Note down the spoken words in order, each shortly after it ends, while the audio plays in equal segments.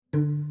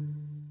Ohio?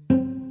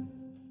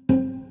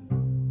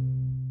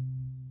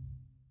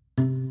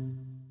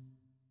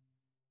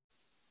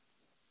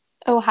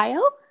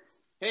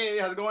 Hey,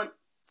 how's it going?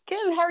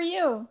 Good. How are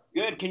you?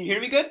 Good. Can you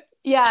hear me good?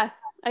 Yeah,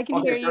 I can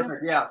hear Okay, you.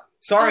 perfect. Yeah. Oh,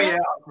 Sorry, that,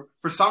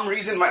 for some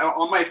reason my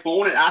on my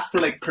phone it asked for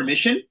like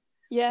permission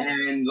yeah,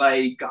 and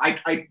like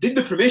I did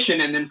the permission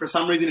and then for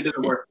some reason it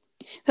doesn't work.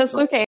 that's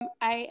So, okay.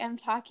 I am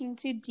talking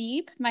to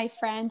Deep, my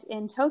friend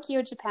in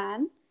Tokyo,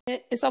 Japan.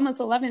 It's almost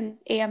 11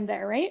 a.m.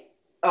 there, right?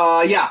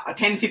 yeah,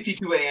 10:52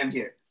 a.m.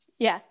 here.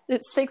 Yeah,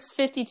 it's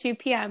 6:52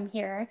 p.m.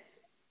 here,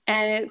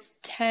 and it's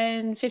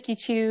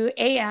 10:52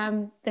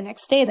 a.m. the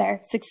next day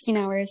there, 16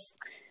 hours.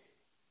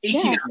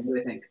 18 Yeah,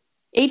 hours, I think.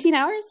 18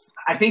 hours?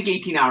 I think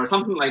 18 hours,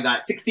 something like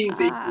that. 16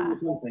 to 18 or Ah,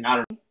 something. I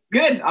don't know.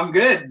 Good. I'm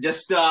good.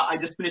 Just I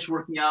just finished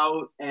working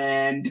out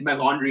and did my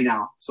laundry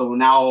now. So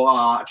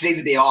now today's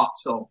a day off,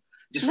 so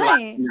just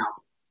relaxing nice, now.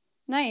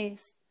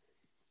 nice.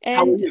 How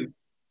are And you?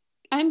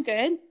 I'm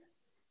good.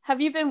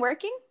 Have you been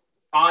working?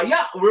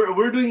 Yeah,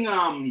 we're doing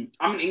I'm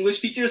an English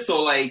teacher,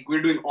 so like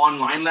we're doing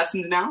online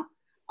lessons now.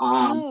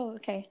 Um Oh,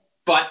 okay.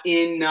 but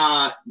in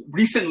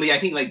recently, I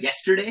think like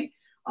yesterday,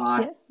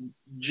 uh Yeah.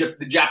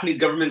 the Japanese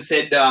government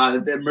said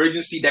that the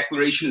emergency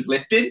declaration is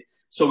lifted,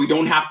 so we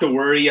don't have to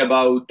worry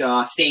about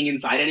staying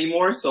inside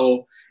anymore.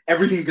 So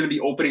everything's going to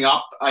be opening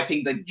up, I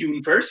think like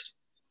June 1st.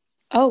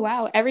 Oh,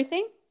 wow.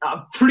 Everything?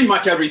 Pretty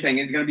much everything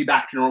is going to be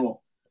back to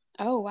normal.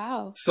 Oh,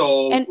 wow. And So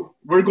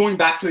we're going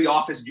back to the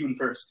office June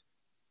 1st.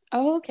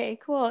 oh, okay,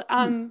 cool.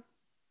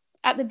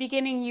 At the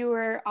beginning you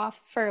were off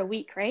for a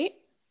week, right?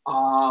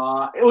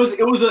 It was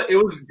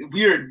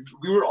weird.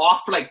 We were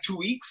off for like 2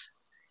 weeks,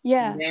 and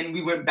Yeah. then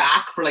we went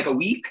back for like a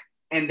week,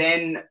 and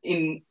then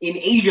in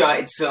Asia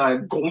it's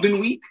Golden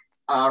Week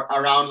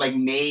around like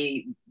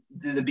May,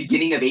 the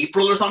beginning of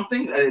April or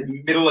something,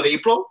 middle of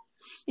April.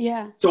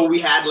 Yeah. So we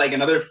had like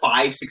another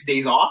 5-6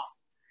 days off,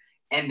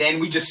 and then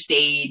we just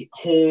stayed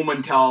home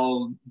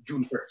until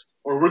June 1st,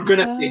 or we're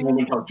gonna stay home Oh,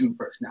 until June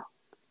 1st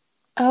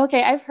now.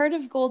 okay. I've heard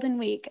of Golden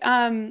Week.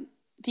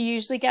 Do you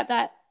usually get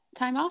that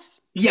time off?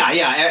 Yeah,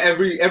 yeah.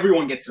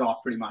 Everyone gets it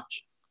off pretty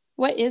much.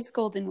 What is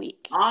Golden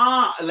Week?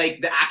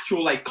 Like the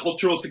actual like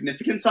cultural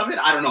significance of it,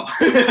 I don't know.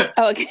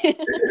 Oh, okay.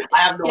 I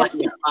have no Yeah.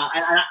 idea,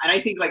 and I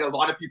think like a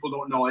lot of people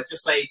don't know. It's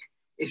just like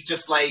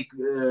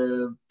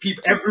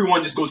people. Just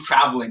Everyone just goes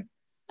traveling.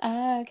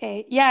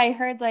 okay. Yeah, I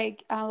heard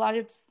like a lot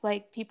of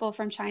like people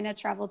from China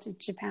travel to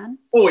Japan.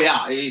 Oh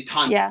yeah, a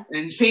ton. Yeah.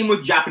 And same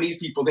with Japanese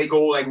people. They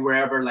go like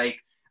wherever. Like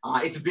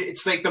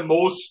it's like the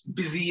most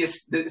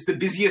busiest. It's the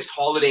busiest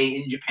holiday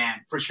in Japan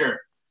for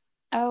sure.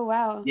 Oh,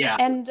 wow. Yeah.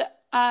 And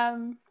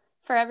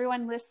for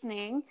everyone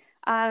listening,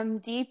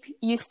 Deep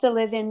used to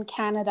live in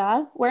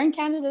Canada. Where in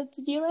Canada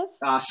did you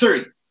live?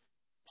 Surrey.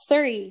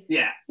 Surrey.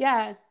 Yeah.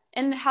 Yeah.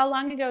 And how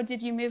long ago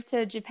did you move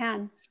to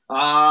Japan?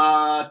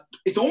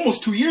 It's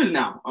almost 2 years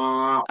now.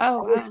 Oh,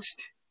 wow.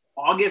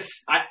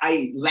 August.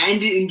 I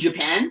landed in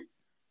Japan.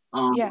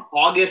 Yeah.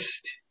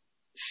 August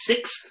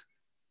 6th,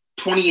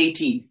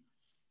 2018.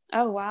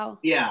 Oh, wow.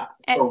 Yeah.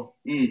 And So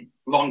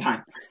long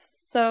time.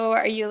 so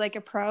are you like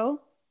a pro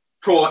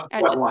Pro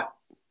at what?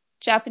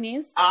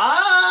 Japanese?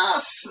 I'm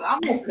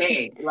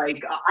okay.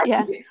 Like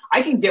Yeah.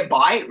 I can get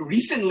by.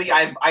 Recently,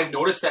 I've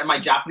noticed that my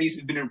Japanese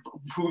has been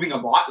improving a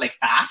lot, like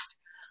fast,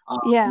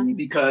 Yeah.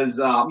 because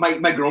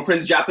my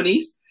girlfriend's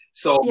Japanese,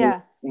 so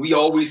Yeah.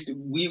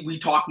 we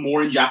talk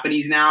more in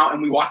Japanese now,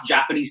 and we watch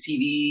Japanese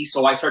TV.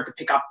 So I start to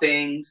pick up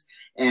things,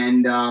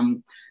 and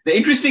the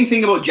interesting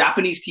thing about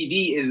Japanese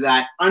TV is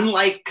that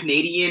unlike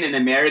Canadian and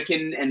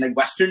American and like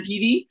Western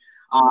TV,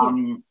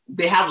 Yeah.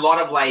 they have a lot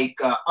of like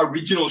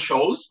original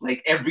shows,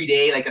 like every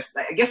day. Like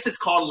I guess it's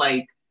called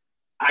like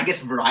I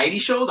guess variety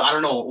shows. I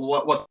don't know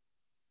what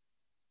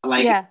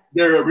like Yeah.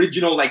 they're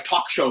original like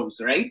talk shows,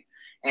 right?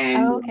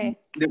 And Oh, okay.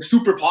 they're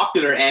super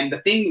popular. And the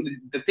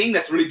thing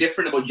that's really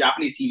different about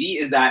Japanese TV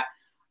is that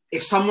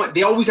if someone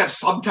they always have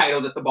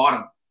subtitles at the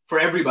bottom for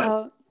everybody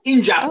Oh, in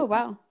oh, Japanese.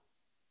 wow.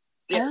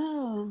 Yeah.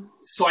 Oh.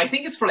 So I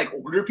think it's for like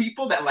older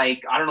people that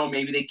like I don't know,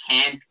 maybe they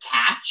can't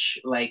catch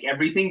like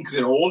everything because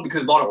they're old,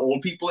 because a lot of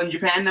old people in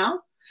Japan now.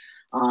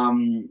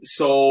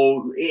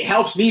 So it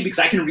helps me because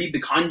I can read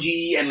the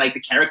kanji and like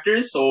the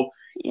characters. So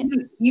Yeah.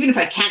 even if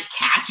I can't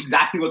catch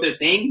exactly what they're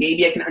saying,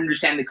 maybe I can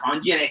understand the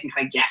kanji and I can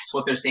kind of guess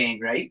what they're saying,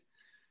 right?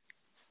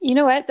 You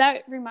know what?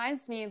 That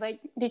reminds me, like,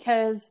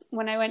 because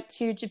when I went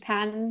to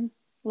Japan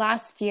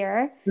last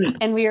year Hmm.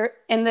 and we were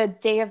in the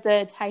day of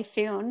the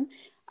typhoon,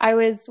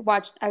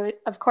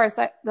 of course,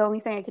 the only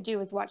thing I could do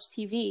was watch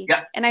TV.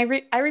 Yeah, And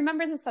I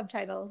remember the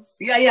subtitles.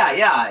 yeah.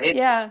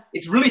 Yeah.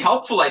 It's really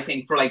helpful, I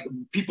think, for like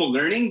people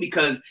learning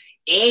because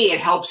it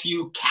helps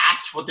you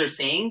catch what they're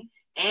saying,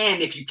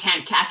 and if you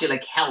can't catch it,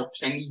 like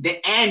helps, and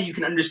you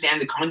can understand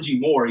the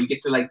kanji more. You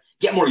get to like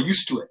get more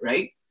used to it,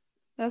 right?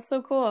 That's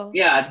so cool.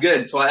 Yeah, it's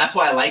good. So that's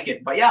why I like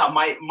it. But yeah,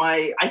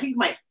 I think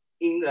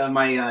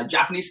my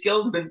Japanese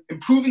skills have been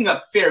improving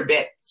a fair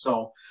bit.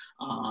 So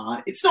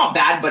it's not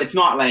bad, but it's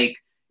not like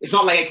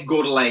I could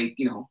go to like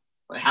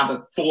have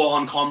a full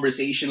on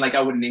conversation like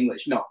I would in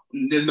English. No,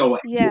 there's no way.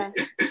 Yeah.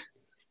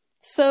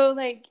 So,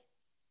 like,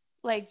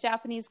 like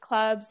Japanese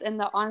clubs and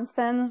the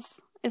onsens.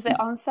 Is it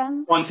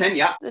onsens? Onsen,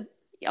 yeah. The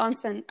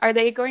onsen. Are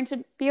they going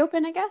to be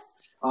open, I guess?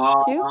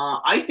 Too?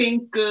 I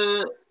think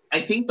the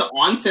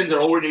onsens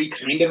are already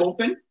kind of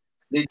open.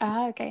 They're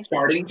Okay.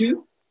 starting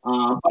to.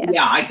 But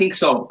yeah, I think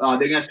so.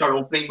 They're gonna start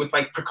opening with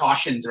like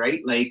precautions, right?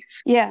 Like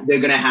they're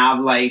gonna have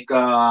like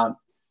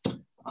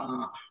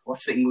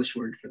what's the English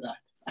word for that?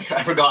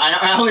 I forgot.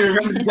 I only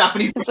remember the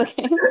Japanese. It's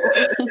okay.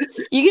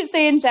 You can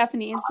say in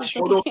Japanese.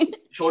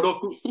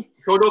 Shodoku.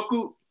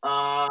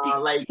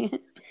 Like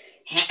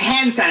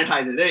hand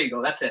sanitizer. There you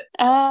go. That's it.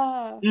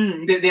 Oh.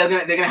 They're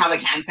gonna have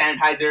like hand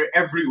sanitizer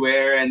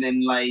everywhere, and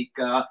then like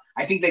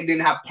I think they're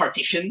gonna have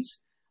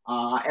partitions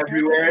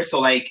everywhere. Okay. So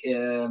like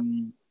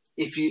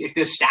if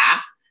there's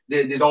staff,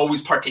 there's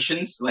always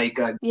partitions like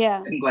I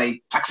think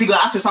like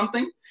plexiglass or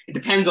something. It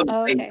depends on the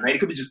place, right? It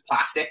could be just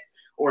plastic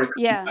or it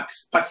could be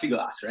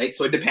plexiglass, right?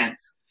 So it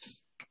depends.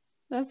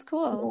 That's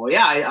cool. So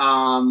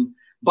yeah,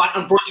 but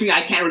unfortunately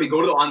I can't really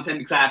go to the onsen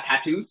because I have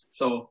tattoos.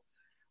 So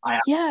I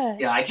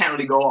can't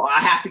really go. I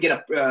have to get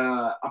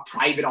a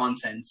private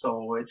onsen,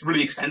 so it's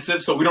really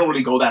expensive. So we don't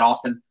really go that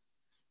often.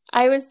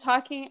 I was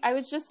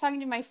just talking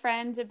to my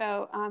friend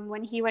about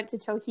when he went to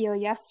Tokyo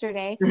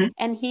yesterday,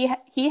 and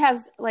he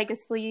has like a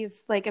sleeve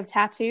like of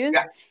tattoos,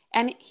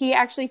 and he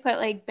actually put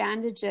like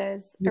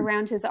bandages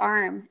around his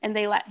arm, and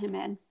they let him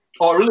in.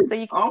 Oh,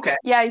 really? So okay.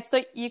 Yeah,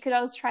 so you could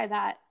always try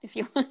that if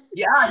you want.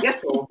 Yeah, I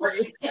guess so. But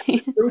it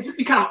would just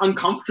be kind of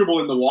uncomfortable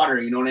in the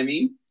water. You know what I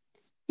mean?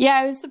 Yeah,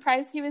 I was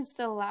surprised he was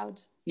still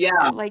allowed.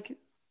 Yeah, like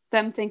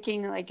them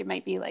thinking like it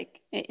might be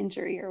like an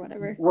injury or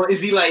whatever. Well,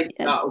 is he like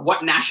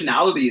what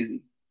nationality is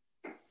he?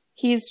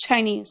 He's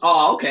Chinese.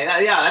 Oh, okay.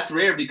 Yeah, that's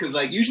rare because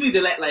like usually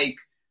they let like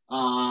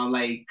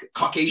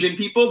Caucasian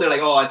people. They're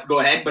like, oh, let's go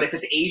ahead. But if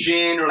it's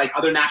Asian or like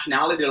other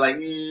nationality, they're like,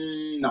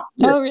 no.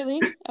 Oh, really?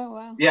 Oh,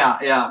 wow.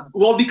 Yeah.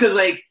 Well, because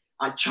like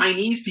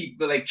Chinese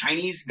people, like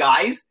Chinese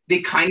guys,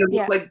 they kind of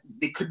look like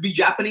they could be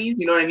Japanese.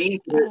 You know what I mean?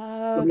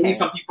 So maybe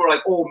some people are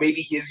like, oh,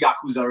 maybe he is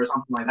Yakuza or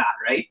something like that,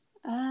 right?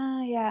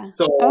 Yeah.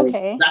 So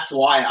that's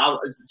why I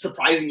was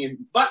surprising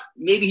him. But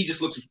maybe he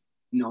just looks,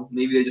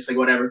 maybe they're just like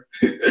whatever.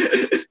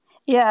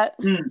 Yeah.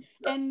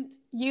 And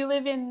you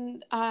live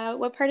in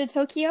what part of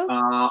Tokyo?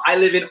 I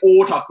live in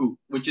Otaku,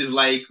 which is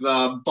like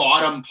the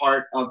bottom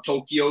part of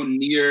Tokyo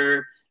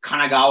near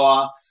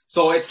Kanagawa.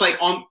 So it's like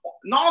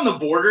not on the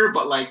border,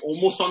 but like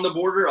almost on the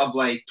border of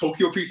like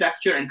Tokyo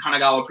Prefecture and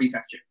Kanagawa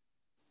Prefecture.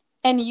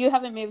 And you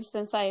haven't moved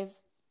since I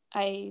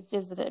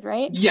visited,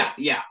 right? Yeah.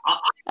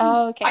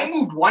 Okay. I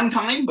moved one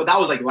time, but that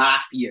was like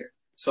last year.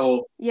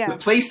 So the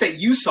place that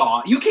you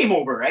saw, you came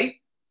over, right?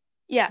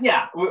 Yeah.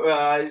 Yeah.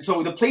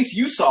 So the place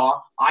you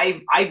saw,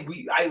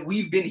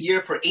 we've been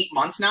here for 8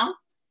 months now.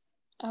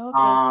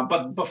 Okay.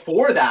 But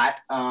before that,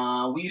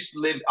 we used to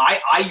live.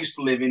 I used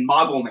to live in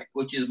Magome,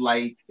 which is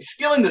like it's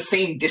still in the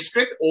same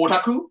district,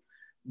 Otaku,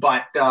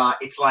 but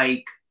it's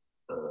like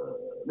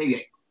maybe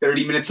like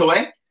 30 minutes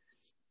away.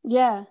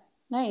 Yeah.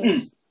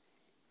 Nice.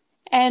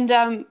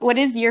 And what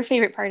is your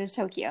favorite part of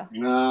Tokyo?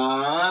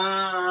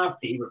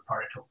 Favorite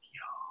part of Tokyo.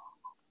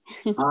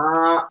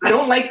 I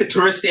don't like the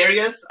tourist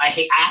areas.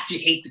 I actually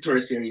hate the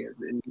tourist areas.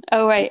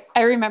 Oh, right.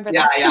 I remember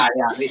that. Yeah.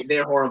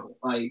 They're horrible.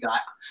 Like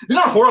they're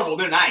not horrible.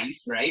 They're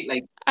nice, right?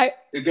 Like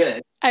they're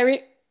good.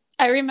 I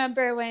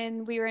remember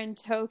when we were in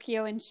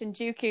Tokyo in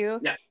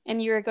Shinjuku, and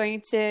we were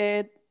going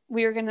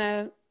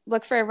to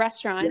look for a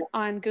restaurant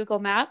on Google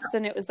Maps,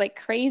 and it was like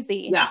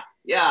crazy.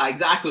 Yeah,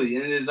 exactly.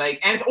 And it's like,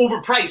 and it's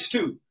overpriced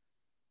too.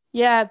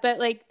 Yeah, but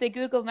like the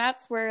Google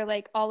Maps were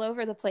like all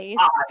over the place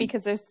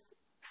because there's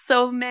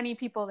so many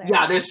people there.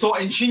 Yeah, there's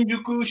in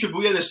Shinjuku,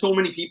 Shibuya, there's so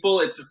many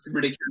people. It's just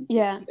ridiculous.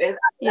 Yeah.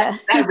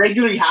 That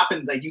regularly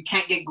happens. Like you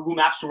can't get Google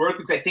Maps to work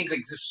because I think like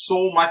there's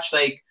so much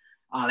I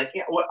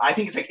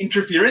think it's like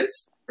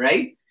interference,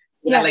 right?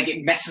 Yeah. Like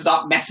it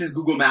messes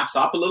Google Maps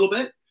up a little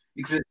bit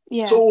because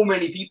there's so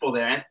many people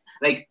there. And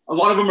like a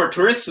lot of them are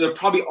tourists, so a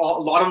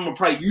lot of them are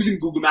probably using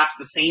Google Maps at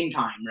the same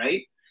time,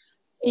 right?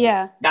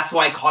 Yeah. That's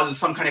why it causes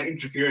some kind of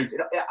interference.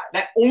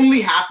 That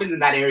only happens in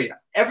that area.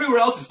 Everywhere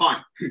else is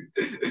fine.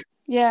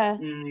 Yeah.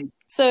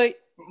 So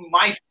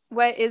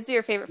what is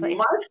your favorite place?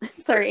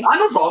 Sorry.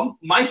 No problem.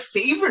 My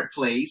favorite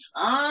place,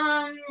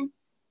 I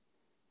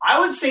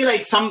would say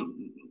like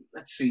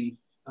let's see.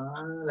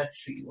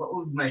 What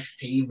would my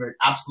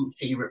absolute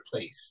favorite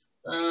place?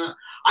 I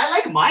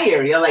like my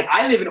area. Like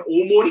I live in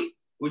Omori,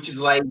 which is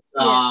like,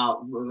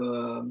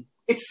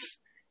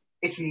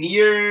 it's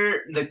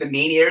near like the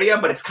main area,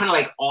 but it's kind of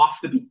like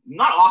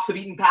not off the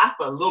beaten path,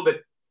 but a little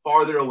bit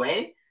farther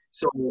away.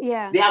 So they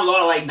have a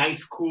lot of like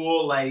nice,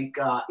 cool, like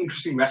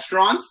interesting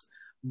restaurants.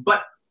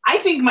 But I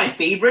think my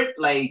favorite,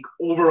 like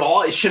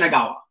overall, is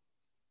Shinagawa.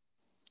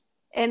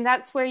 And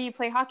that's where you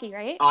play hockey,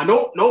 right?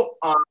 No.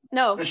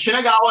 No.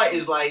 Shinagawa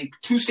is like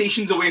 2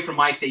 stations away from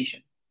my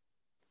station.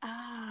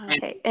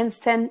 Okay. And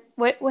then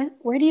where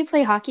do you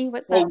play hockey?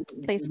 What's that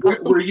place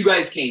called? Where you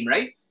guys came,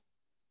 right?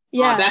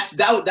 Yeah.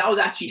 That was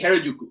actually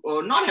Harajuku.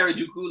 Or not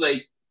Harajuku,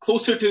 like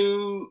closer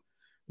to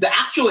the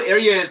actual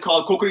area is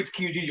called Kokuritsu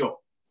Kyujijo.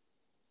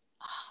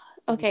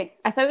 Okay.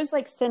 I thought it was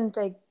like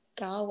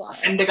Gawa.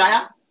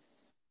 Sendagaya.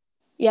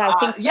 Yeah, I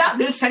think so. Yeah,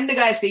 there's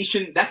Sendagaya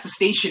Station. That's the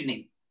station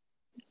name.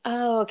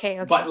 Oh,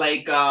 okay. But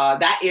like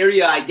that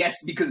area, I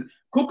guess, because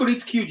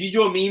Kokuritsu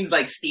Kyujijo means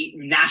like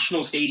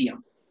national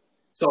stadium.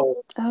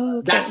 So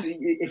that's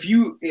if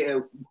you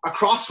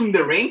across from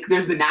the rink,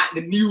 there's the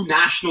new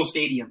national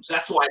stadium. So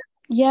that's why.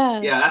 Yeah,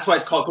 that's why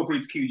it's called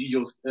Kokuritsu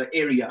Kyujijo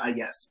area, I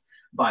guess.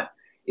 But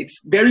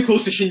it's very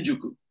close to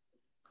Shinjuku.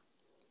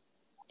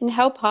 And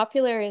how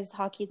popular is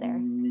hockey there?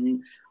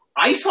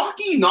 Ice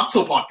hockey, not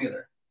so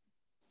popular.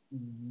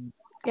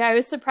 Yeah, I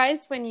was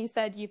surprised when you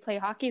said you play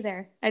hockey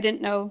there. I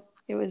didn't know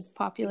it was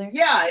popular.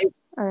 Yeah.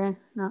 Or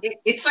not.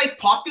 It's like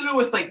popular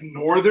with like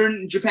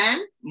northern Japan,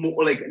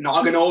 more like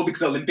Nagano, because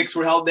the Olympics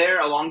were held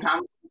there a long time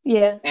ago.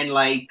 Yeah. And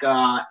like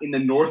in the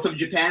north of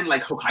Japan,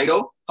 like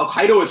Hokkaido,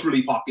 it's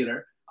really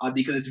popular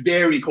because it's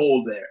very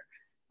cold there.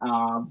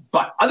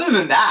 But other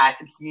than that,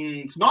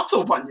 it's not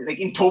so popular. Like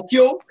in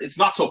Tokyo, it's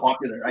not so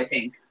popular, I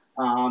think.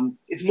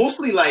 It's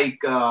mostly like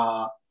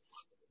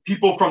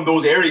people from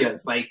those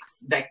areas, like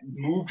that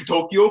move to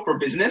Tokyo for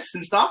business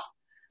and stuff,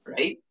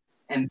 right?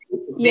 And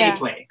they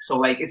play. So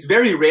like it's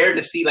very rare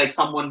to see like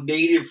someone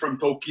native from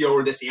Tokyo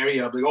or this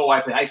area like, oh,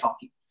 I play ice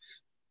hockey.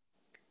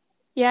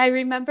 Yeah, I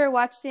remember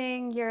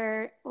watching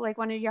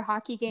one of your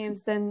hockey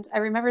games, and I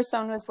remember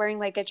someone was wearing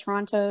like a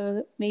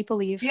Toronto Maple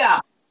Leaf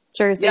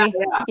jersey.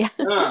 Yeah.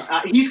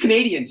 He's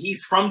Canadian.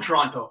 He's from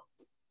Toronto.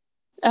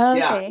 Oh,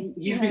 okay.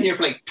 Yeah, he's been here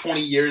for like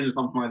 20 years or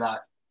something like that.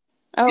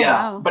 Oh,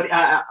 wow. But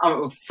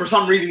for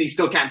some reason, he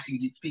still can't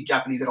speak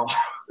Japanese at all.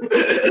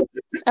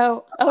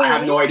 I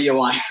have no idea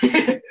why.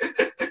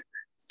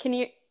 Can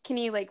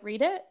you like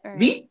read it? Or?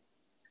 Me?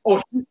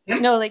 Oh,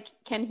 him? No, like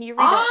can he read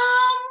it?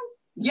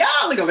 Yeah,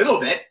 like a little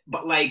bit,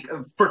 but like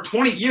for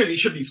 20 years, he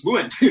should be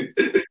fluent.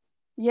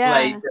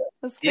 Yeah,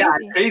 that's crazy. Yeah,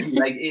 it's crazy.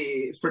 Like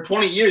for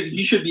 20 years,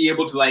 he should be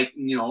able to like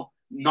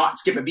not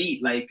skip a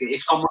beat. Like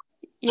if someone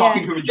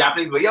talking to him in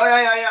Japanese, like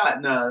yeah,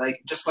 no,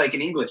 like just like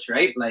in English,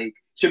 right? Like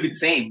should be the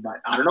same.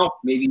 But I don't know.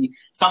 Maybe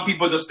some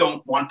people just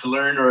don't want to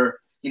learn, or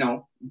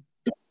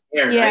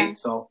right?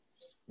 So.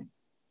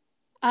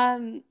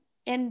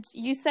 And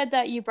you said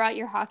that you brought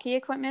your hockey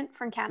equipment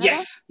from Canada?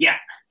 Yes. Yeah.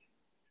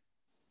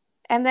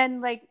 And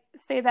then like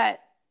say that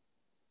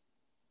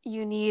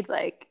you need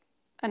like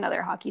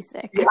another hockey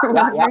stick or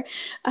whatever.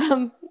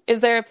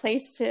 Is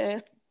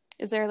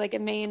there like a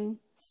main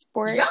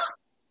sport?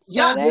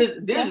 Yeah. There's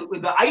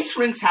the ice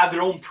rinks have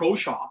their own pro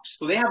shops,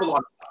 so they have a lot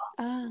of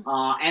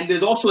stuff. And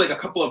there's also like a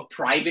couple of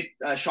private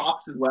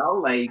shops as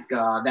well, like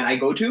that I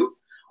go to.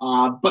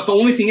 But the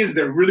only thing is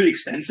they're really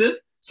expensive.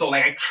 So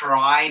like I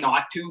try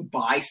not to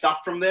buy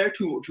stuff from there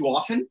too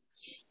often.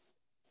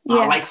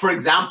 Like for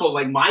example,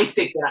 like my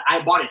stick that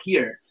I bought it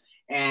here,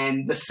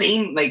 and the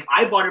same like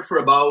I bought it for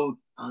about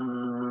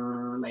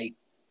like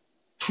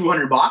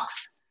 $200,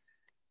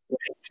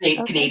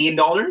 Canadian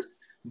dollars.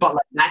 But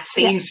like that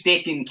same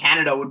stick in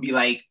Canada would be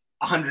like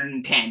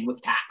 110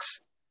 with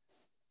tax.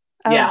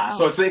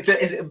 So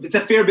it's a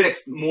fair bit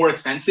more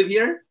expensive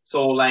here.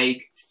 So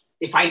like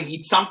if I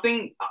need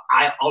something,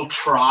 I'll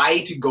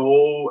try to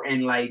go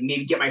and like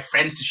maybe get my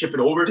friends to ship it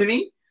over to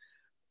me.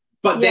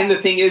 But then the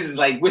thing is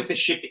like with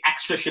the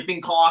extra shipping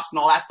costs and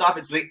all that stuff,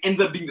 it's like ends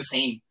up being the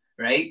same,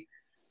 right?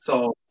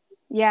 So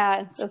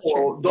that's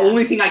true. The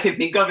only thing I can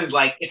think of is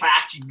like if I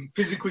actually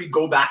physically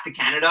go back to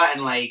Canada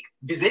and like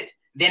visit,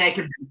 then I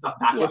can bring stuff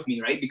back with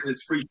me, right? Because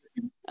it's free.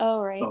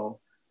 Oh, right. So,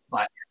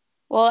 but.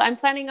 Well, I'm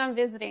planning on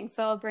visiting,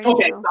 so I'll bring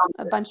you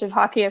a bunch of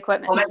hockey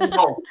equipment. I'll let you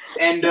know.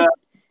 And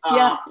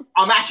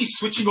I'm actually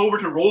switching over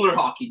to roller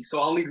hockey,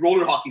 so I'll need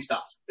roller hockey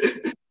stuff.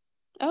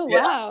 Oh,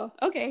 wow.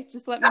 Okay,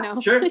 just let me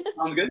know. Sure,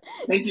 sounds good.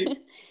 Thank you.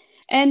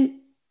 And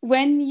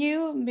when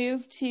you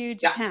moved to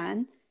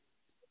Japan,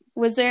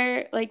 was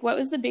there, like, what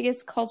was the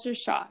biggest culture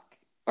shock?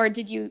 Or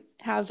did you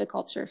have a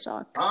culture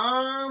shock?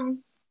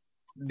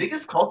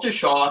 Biggest culture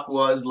shock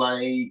was,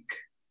 like,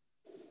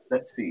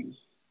 let's see,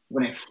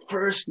 when I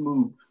first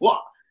moved.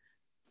 Well,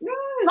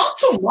 not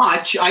so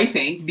much, I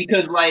think,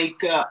 because, like,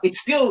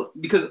 it's still,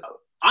 because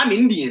I'm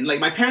Indian,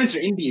 like, my parents are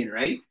Indian,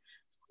 right?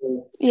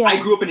 So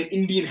I grew up in an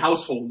Indian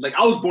household. Like,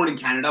 I was born in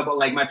Canada, but,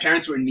 like, my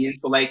parents were Indian,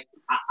 so, like,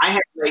 I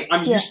had, like,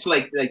 I'm used to,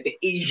 like, the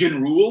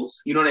Asian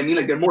rules, you know what I mean?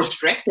 Like, they're more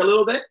strict a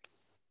little bit,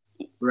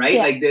 right?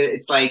 Like,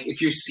 it's like,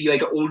 if you see,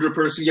 like, an older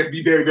person, you have to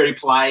be very, very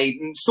polite,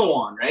 and so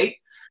on, right?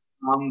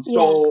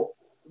 So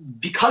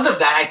because of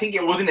that, I think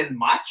it wasn't as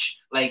much.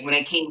 Like, when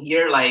I came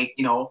here, like,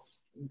 you know,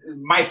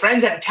 my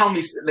friends had to tell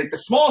me, like, the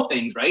small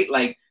things, right?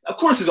 Like, of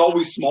course, there's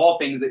always small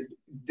things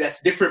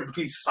that's different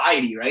between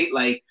society, right?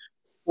 Like,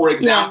 for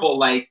example,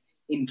 like,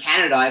 in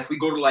Canada, if we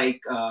go to,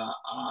 like, a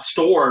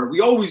store,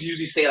 we always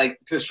usually say, like,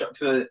 to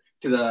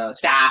the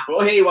staff,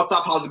 oh, hey, what's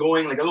up, how's it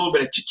going? Like, a little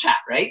bit of chit-chat,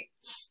 right?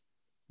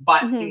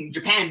 But in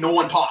Japan, no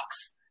one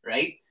talks,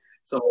 right?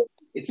 So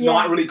it's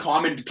not really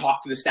common to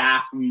talk to the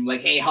staff and,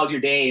 like, hey, how's your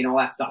day and all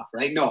that stuff,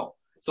 right? No.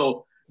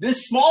 So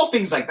there's small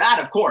things like that,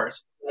 of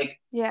course. Like,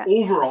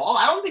 overall,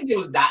 I don't think it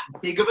was that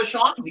big of a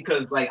shock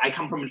because, like, I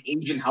come from an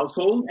Asian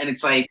household and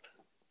it's like,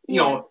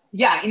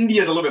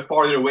 India is a little bit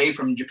farther away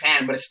from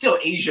Japan, but it's still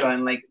Asia,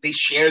 and like they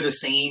share the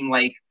same,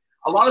 like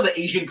a lot of the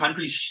Asian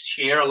countries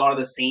share a lot of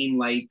the same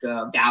like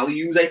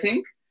values, I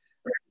think.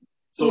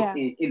 So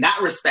in that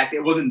respect,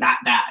 it wasn't that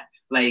bad.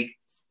 Like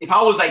if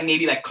I was like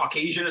maybe like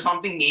Caucasian or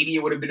something, maybe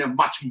it would have been a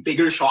much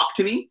bigger shock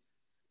to me.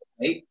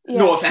 Right? Yeah.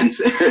 No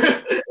offense.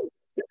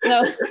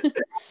 No.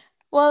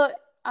 Well,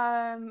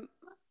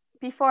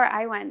 before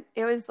I went,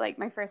 it was like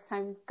my first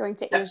time going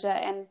to Asia,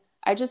 and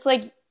I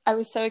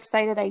was so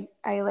excited.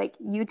 I like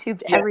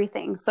YouTubed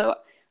everything, so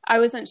I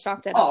wasn't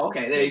shocked at all. Oh,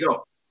 okay, there you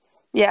go.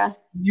 Yeah,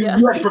 you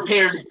had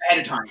prepared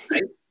ahead of time,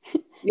 right?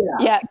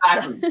 Yeah,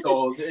 exactly.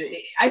 So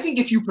I think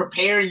if you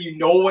prepare and you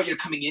know what you're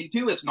coming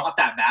into, it's not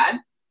that bad,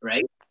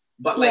 right?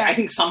 But like I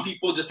think some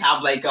people just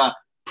have like a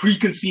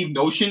preconceived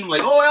notion,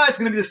 like, oh yeah, it's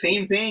gonna be the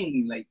same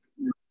thing, like,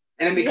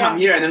 and then they come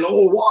here and then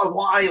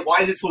why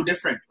is it so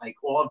different? Like,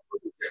 well,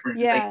 it's different.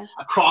 It's like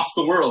across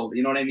the world,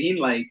 you know what I mean?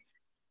 Like,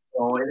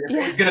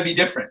 it's gonna be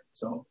different.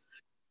 So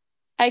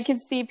I could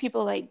see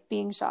people like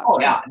being shocked. Oh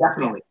yeah,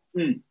 definitely.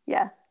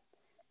 Yeah.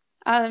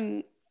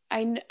 I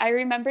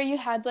remember you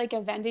had like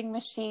a vending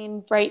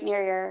machine right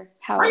near your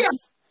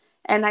house,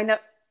 and I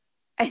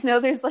know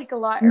there's like a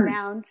lot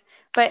around.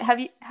 But have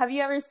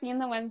you ever seen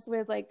the ones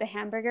with like the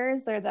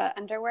hamburgers or the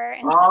underwear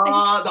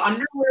inside? The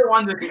underwear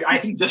ones are, I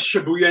think, just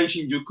Shibuya and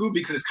Shinjuku,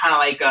 because it's kind of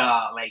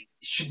like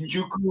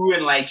Shinjuku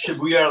and like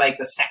Shibuya are like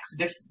the sex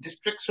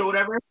districts or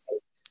whatever.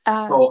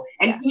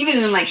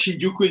 Even in like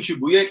Shinjuku and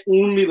Shibuya, it's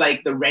only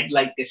like the red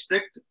light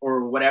district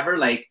or whatever.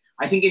 Like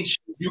I think in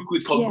Shinjuku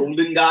it's called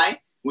Golden Gai,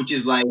 which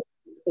is like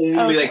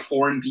only like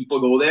foreign people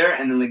go there,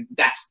 and then like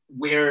that's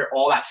where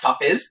all that stuff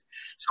is.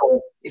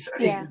 So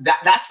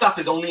that stuff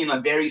is only in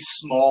a very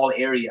small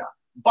area.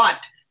 But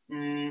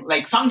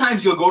like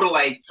sometimes you'll go to,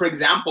 like, for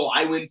example,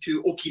 I went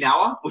to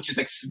Okinawa, which is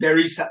like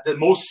the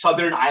most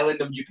southern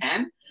island of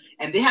Japan,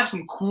 and they have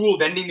some cool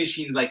vending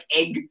machines, like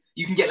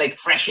you can get like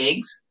fresh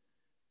eggs.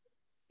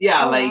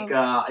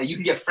 Yeah, you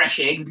can get fresh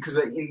eggs because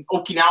in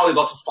Okinawa there's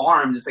lots of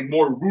farms. It's like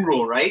more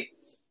rural, right?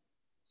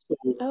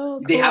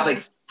 So they have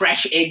like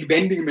fresh egg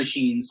vending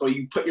machines. So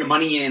you put your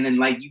money in, and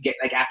like you get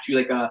like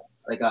actually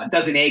like a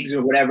dozen eggs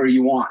or whatever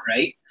you want,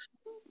 right?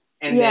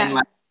 And then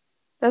like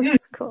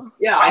that's cool.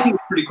 Yeah, I think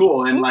it's pretty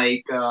cool. And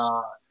like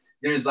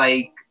there's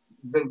like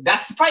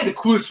that's probably the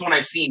coolest one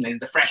I've seen, is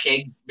the fresh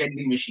egg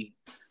vending machine.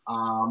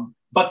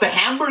 But the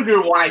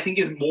hamburger one I think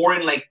is more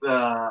in like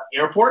the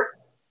airport.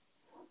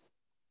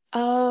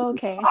 Oh,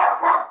 okay.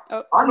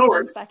 Oh, I know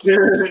it. That's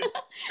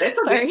okay.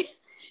 Sorry.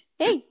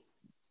 Hey,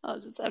 I'll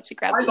just have to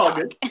grab the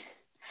dog.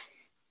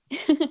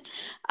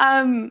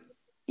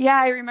 Yeah,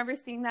 I remember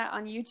seeing that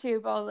on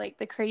YouTube, all like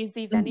the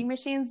crazy vending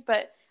machines.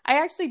 But I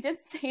actually did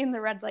stay in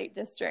the red light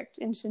district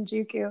in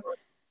Shinjuku,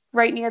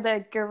 right near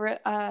the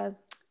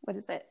what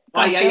is it?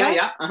 Oh,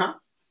 yeah.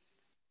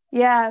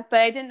 Yeah,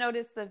 but I didn't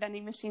notice the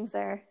vending machines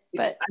there.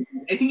 But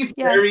I think it's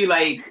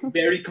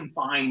very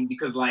confined,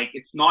 because like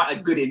it's not a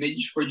good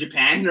image for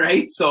Japan,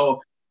 right?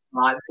 So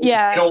they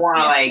don't want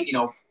to like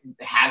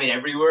have it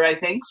everywhere, I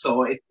think.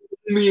 So it's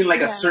only in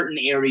like a certain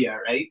area,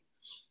 right?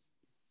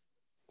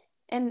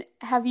 And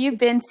have you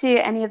been to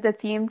any of the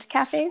themed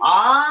cafes?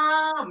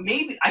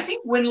 Maybe. I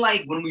think when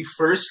I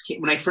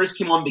first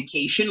came on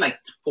vacation, like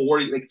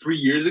 3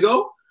 years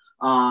ago,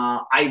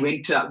 we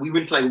went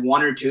to like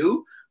one or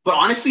two. But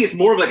honestly, it's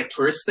more of like a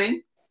tourist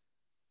thing.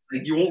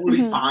 Like you won't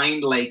really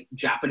find like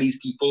Japanese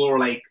people or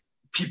like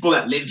people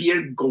that live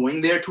here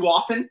going there too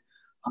often.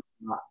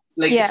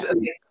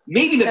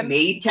 Maybe the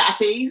maid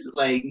cafes,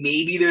 like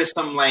maybe there's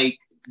some like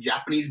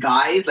Japanese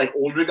guys, like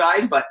older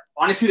guys, but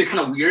honestly they're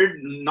kind of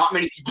weird. Not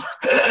many people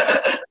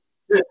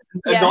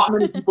not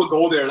many people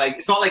go there. Like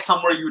it's not like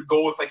somewhere you would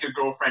go with like your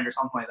girlfriend or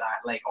something like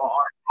that, like on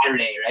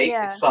Saturday, right?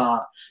 Yeah. It's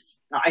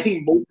I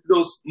think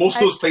most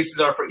of those places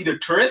are for either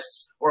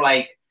tourists or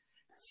like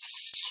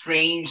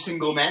strange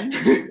single men.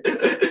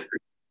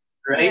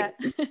 Right?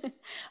 Yeah.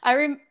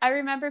 I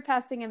remember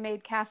passing a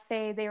maid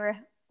cafe. They were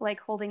like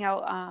holding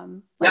out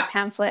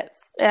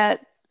pamphlets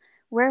at,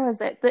 where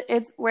was it?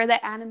 It's where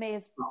the anime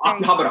is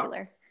very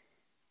popular.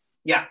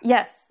 Yeah.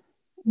 Yes.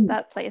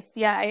 That place.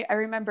 Yeah, I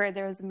remember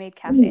there was a maid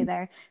cafe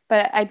there.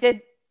 But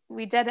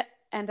we did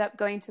end up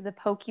going to the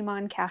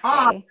Pokemon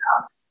cafe.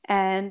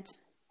 And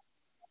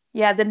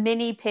the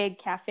Mini Pig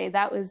Cafe,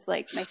 that was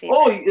like my favorite.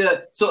 Oh,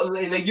 yeah. So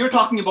like you're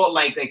talking about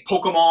like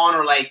Pokemon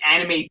or like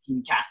anime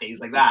themed cafes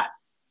like that.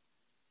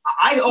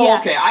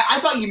 Okay. I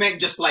thought you meant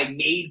just like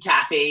maid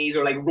cafes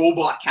or like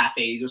robot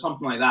cafes or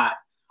something like that.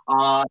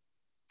 I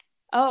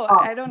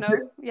don't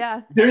know.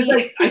 Yeah. There's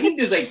like, I think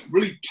there's like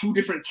really two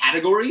different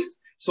categories.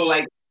 So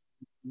like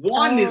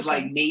one is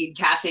like maid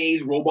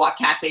cafes, robot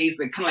cafes,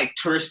 like kind of like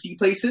touristy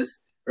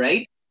places,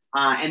 right?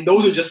 And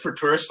those are just for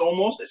tourists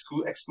almost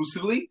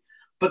exclusively.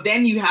 But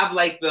then you have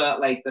like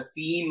the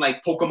theme,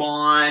 like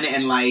Pokemon,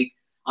 and like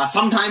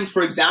sometimes,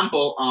 for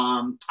example,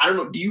 I don't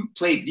know, do you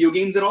play video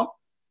games at all?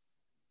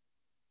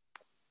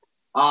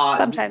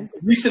 Sometimes.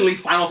 Recently,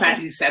 Final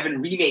Fantasy VII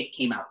Remake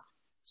came out,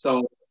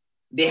 so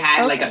they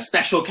had like a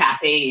special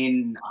cafe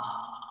in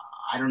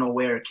I don't know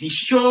where,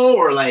 Kisho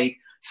or like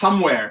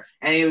somewhere,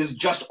 and it was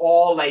just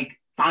all like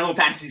Final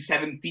Fantasy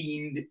VII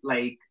themed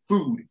like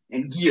food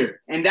and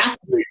gear, and that's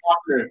very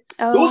popular.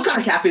 Those kind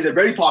of cafes are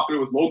very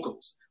popular with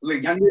locals,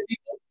 like younger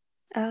people.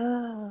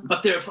 Oh.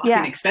 But they're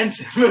fucking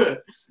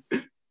expensive.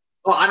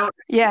 Oh, I don't.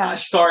 Yeah.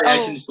 Sorry, I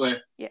shouldn't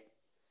swear. Yeah.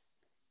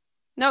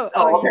 No.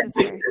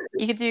 Okay.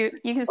 You can say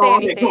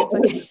anything. Cool.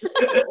 It's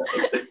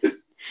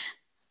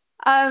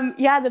okay.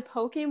 Yeah, the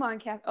Pokemon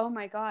cafe. Oh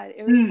my god,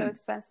 it was so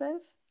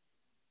expensive,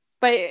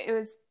 but it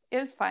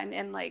was fun.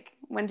 And like,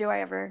 when do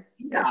I ever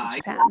go to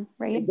Japan?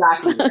 Right.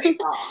 Exactly. Right?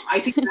 I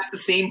think that's the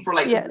same for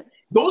like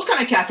those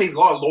kind of cafes. A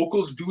lot of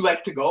locals do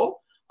like to go.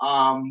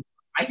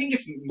 I think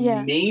it's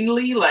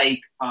mainly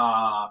like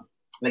a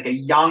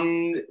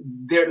young.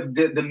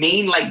 The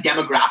main like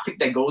demographic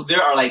that goes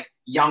there are like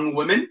young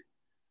women,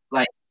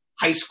 like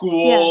high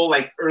school,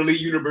 like early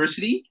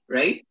university,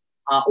 right?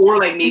 Or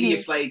like maybe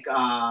it's like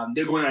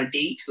they're going on a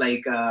date,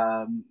 like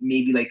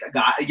maybe like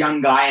a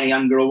young guy and a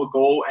young girl would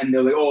go, and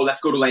they're like, oh, let's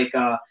go to like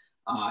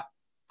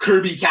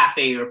Kirby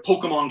Cafe or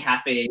Pokemon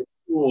Cafe.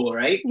 Cool,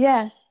 right?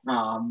 Yeah.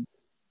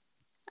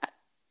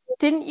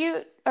 Didn't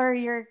you or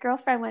your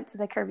girlfriend went to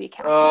the Kirby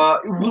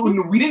Cafe?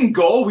 We didn't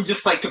go. We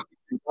just like took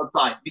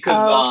outside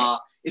because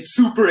it's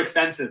super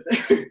expensive.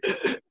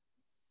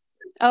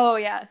 Oh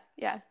yeah,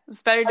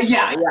 it's better.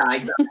 Yeah,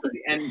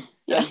 exactly. And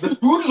the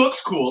food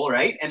looks cool,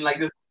 right? And like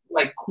there's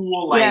like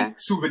cool like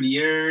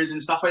souvenirs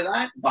and stuff like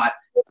that. But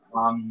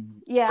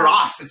for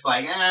us, it's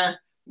like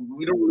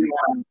we don't really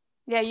want.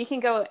 Yeah, you can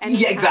go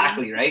anytime. Yeah,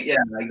 exactly. Right. Yeah,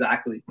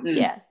 exactly.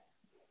 Yeah.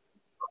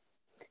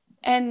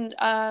 And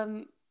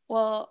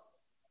well,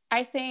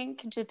 I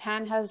think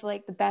Japan has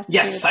like the best.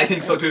 Yes, I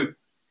think so too.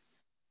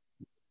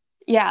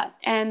 Yeah,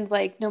 and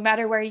like no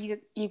matter where you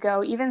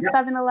go, even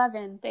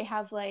 7-Eleven, they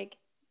have like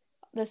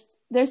this.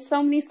 There's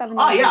so many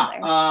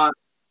 7-Elevens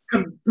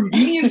there.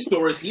 Convenience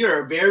stores here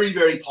are very,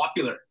 very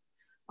popular.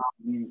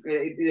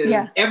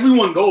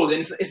 Everyone goes,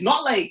 and it's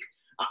not like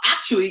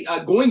actually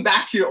going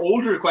back to your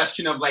older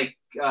question of like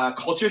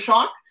culture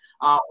shock.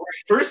 When I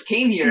first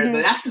came here,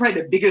 that's probably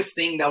the biggest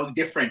thing that was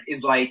different.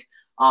 Is like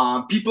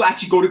people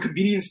actually go to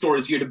convenience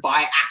stores here to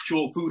buy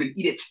actual food and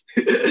eat it.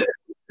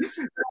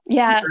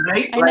 Yeah,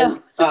 right. I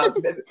know.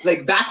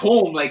 Like back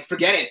home, like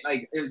forget it.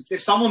 Like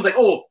if someone's like,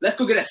 "Oh, let's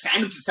go get a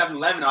sandwich at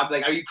 7-Eleven," I'd be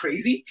like, "Are you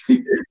crazy?"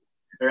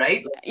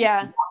 Right?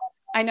 Yeah,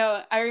 I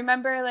know. I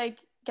remember like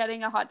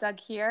getting a hot dog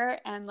here,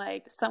 and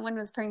like someone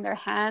was putting their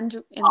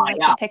hand in like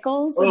the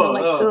pickles, and I'm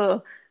like,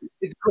 ugh.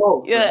 It's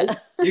gross. Yeah,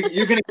 right?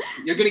 you're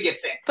gonna get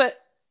sick. But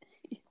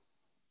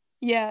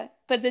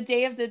the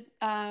day of the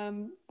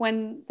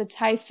when the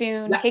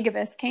typhoon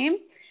Hagibis came.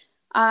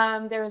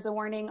 There was a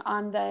warning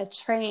on the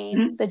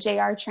train, the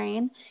JR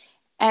train,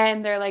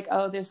 and they're like,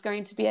 "Oh, there's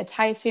going to be a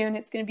typhoon.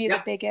 It's going to be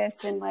the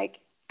biggest in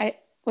like,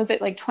 was it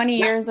like 20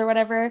 years or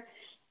whatever?"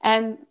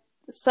 And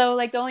so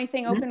like the only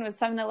thing open was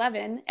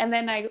 7-Eleven, and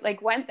then I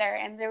like went there,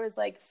 and there was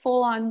like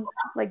full on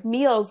like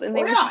meals, and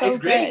they were so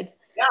good.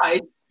 Yeah,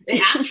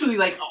 it actually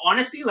like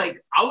honestly,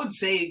 like I would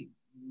say.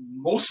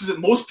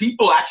 Most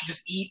people actually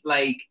just eat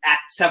like at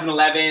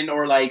 7-Eleven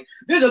or like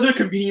there's other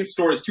convenience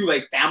stores too,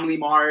 like Family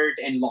Mart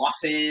and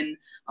Lawson.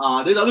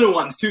 There's other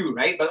ones too,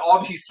 right? But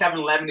obviously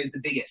 7-Eleven is the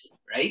biggest,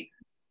 right?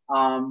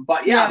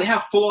 But they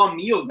have full on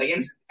meals. Like, and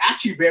it's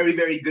actually very,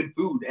 very good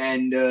food.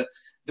 And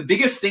the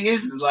biggest thing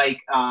is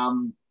like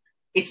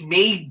it's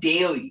made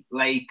daily.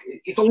 Like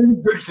it's only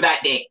good for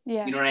that day.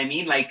 Yeah. You know what I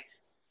mean? Like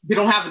they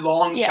don't have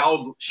long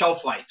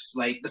shelf lives.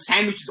 Like the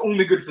sandwich is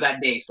only good for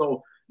that day.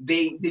 So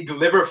they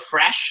deliver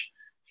fresh,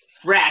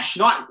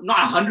 not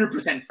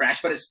 100%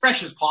 fresh, but as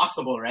fresh as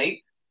possible, right?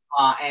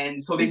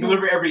 And so they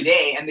deliver every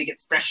day, and they get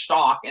fresh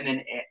stock, and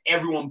then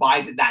everyone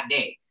buys it that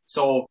day.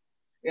 So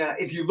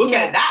if you look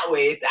at it that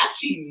way, it's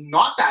actually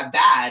not that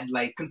bad,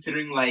 like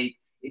considering like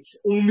it's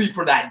only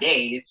for that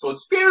day. So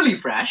it's fairly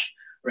fresh,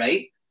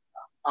 right?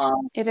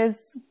 It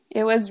is.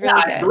 It was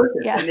really good.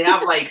 Yeah, and they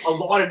have like a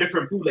lot of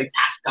different food, like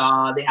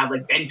pasta. They have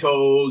like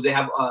bentos. They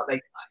have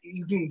like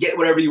you can get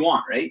whatever you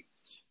want, right?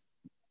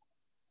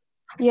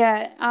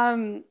 Yeah,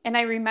 and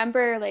I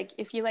remember like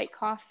if you like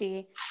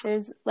coffee,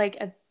 there's like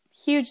a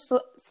huge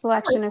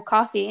selection of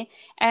coffee,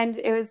 and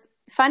it was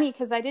funny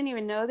because I didn't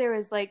even know there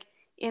was like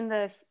in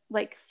the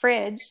like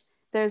fridge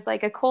there's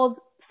like a cold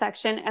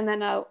section and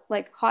then a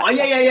like hot. Oh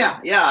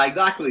yeah,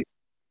 exactly.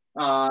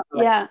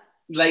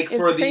 Like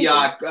for crazy.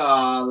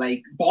 The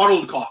like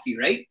bottled coffee,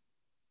 right?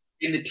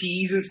 And the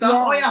teas and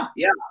stuff.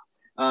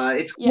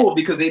 It's cool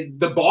because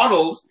the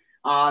bottles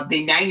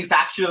they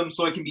manufacture them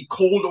so it can be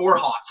cold or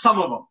hot. Some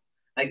of them.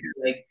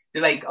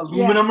 They're like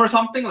aluminum or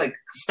something, like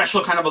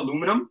special kind of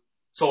aluminum.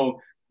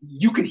 So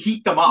you can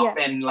heat them up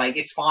and like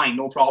it's fine,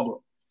 no problem.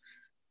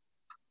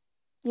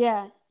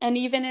 Yeah, and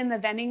even in the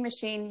vending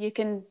machine, you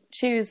can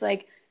choose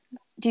like,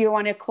 do you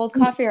want a cold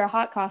coffee or a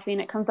hot coffee,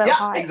 and it comes out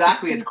hot.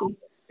 Exactly. It's cool.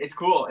 It's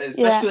cool,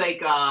 especially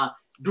like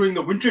during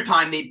the winter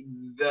time.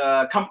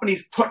 The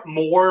companies put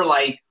more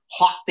like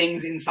hot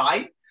things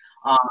inside.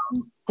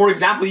 For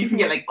example, you can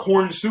get like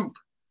corn soup.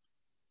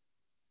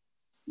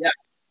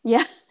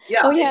 Yeah.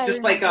 Yeah, Oh yeah, it's I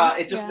just like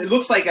remember. it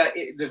looks like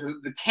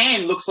the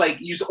can looks like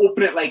you just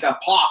open it like a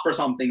pop or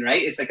something,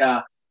 right? It's like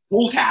a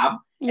pull tab,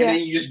 and Yeah,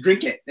 then you just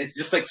drink it. It's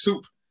just like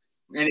soup,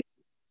 and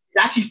it's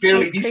actually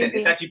fairly that's decent. It's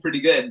crazy. actually pretty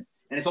good,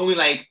 and it's only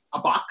like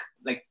 $1,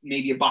 like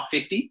maybe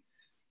 $1.50.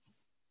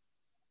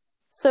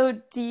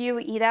 So do you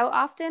eat out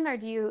often, or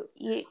do you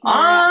eat more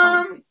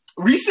at home?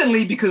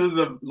 Recently because of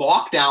the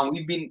lockdown,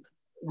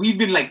 we've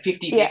been like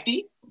 50 Yeah.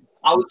 50.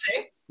 I would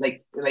say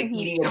like Hmm.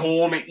 eating at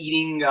home and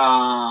eating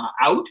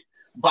out.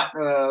 But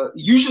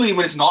usually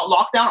when it's not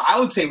lockdown, I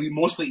would say we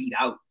mostly eat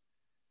out.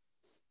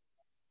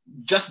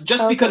 Just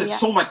because Okay, it's yeah.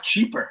 so much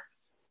cheaper.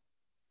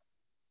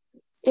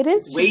 It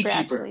It's is way cheaper,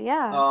 cheaper. actually.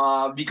 Yeah.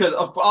 I'll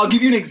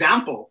give you an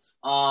example.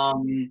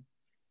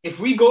 If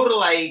we go to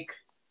like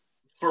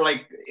for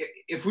like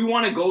if we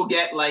want to go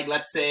get like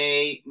let's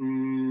say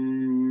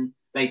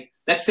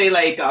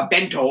like a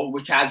bento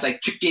which has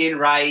like chicken,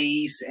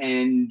 rice,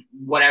 and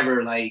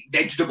whatever like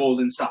vegetables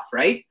and stuff,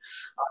 right?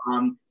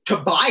 To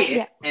buy it,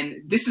 Yeah.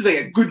 and this is like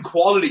a good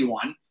quality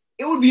one,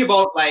 it would be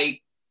about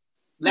like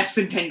less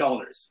than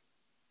 $10,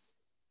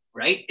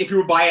 right? If you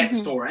were buy at the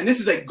Hmm. store, and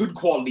this is like good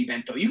quality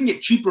bento, you can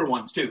get cheaper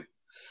ones too.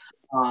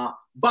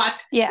 But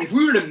Yeah. if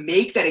we were to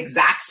make that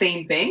exact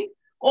same thing,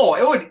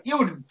 it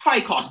would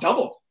probably cost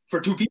double for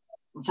two people,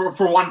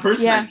 for one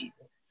person. Yeah. I mean,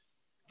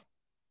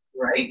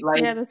 right?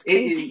 Like Yeah, that's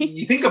crazy.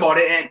 you think about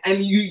it, and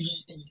you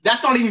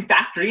that's not even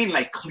factoring in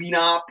like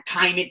cleanup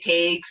time it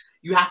takes.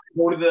 You have to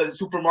go to the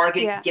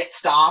supermarket, Yeah. get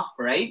stuff,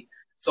 right?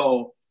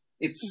 So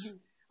it's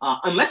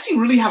unless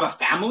you really have a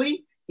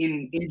family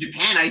in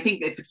Japan, I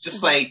think if it's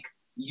just like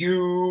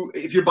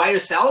if you're by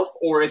yourself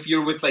or if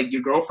you're with like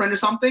your girlfriend or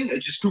something,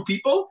 just two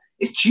people,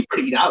 it's cheaper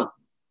to eat out,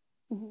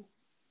 Mhm.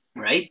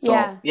 right? So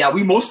Yeah. yeah,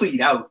 we mostly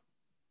eat out.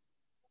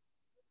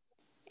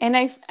 And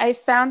I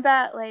found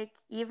that like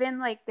even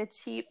like the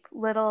cheap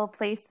little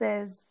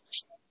places,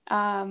 the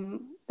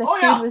Oh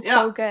food yeah, was yeah.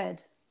 so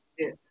good.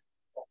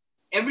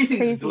 Everything's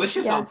Crazy.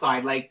 delicious Yeah.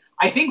 outside. Like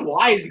I think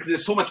why is because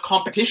there's so much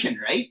competition,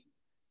 right?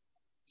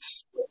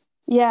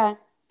 Yeah.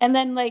 And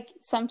then like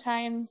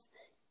sometimes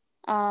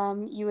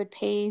you would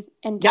pay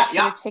and Yeah, get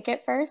yeah. your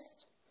ticket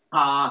first.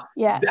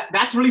 Yeah.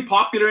 That's really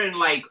popular in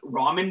like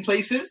ramen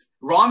places.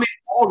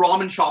 All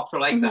ramen shops are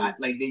like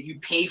that. Like you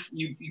pay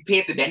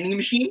at the vending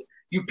machine,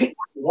 you pick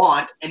what you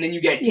want, and then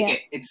you get a Yeah.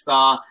 ticket. It's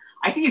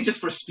I think it's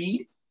just for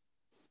speed.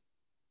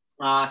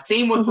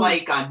 Same with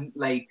like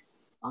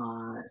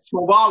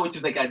soba, which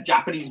is like a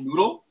Japanese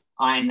noodle,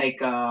 and like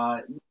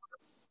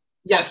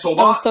yeah,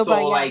 soba. Oh, soba, So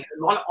yeah. like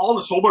all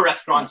the soba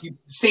restaurants,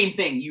 same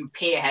thing. You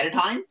pay ahead of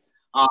time.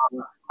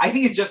 I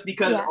think it's just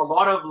because Yeah. a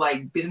lot of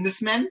like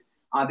businessmen,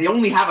 they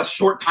only have a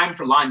short time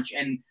for lunch,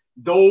 and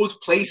those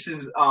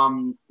places,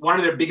 one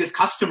of their biggest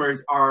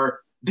customers are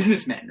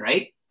businessmen,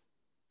 right?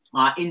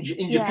 In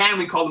Yeah. Japan,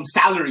 we call them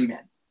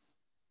salarymen.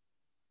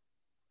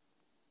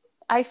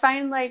 I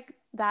find like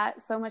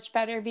that so much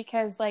better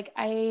because like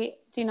I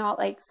do not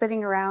like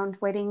sitting around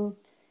waiting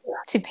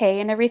to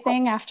pay and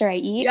everything after I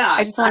eat. Yeah,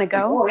 I just want to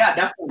exactly. go. Oh yeah,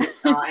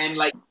 definitely. And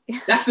like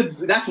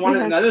that's one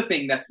Yeah. another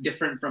thing that's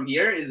different from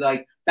here is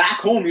like back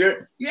home you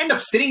end up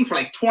sitting for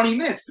like 20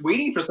 minutes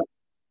waiting for something,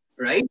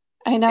 right?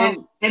 I know.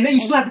 And then you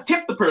still have to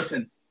tip the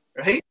person,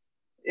 right?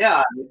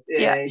 Yeah.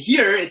 Yeah.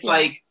 Here it's Yeah.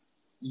 like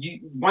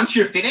once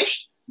you're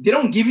finished, they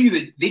give you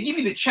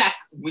the check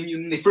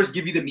when they first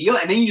give you the meal,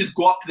 and then you just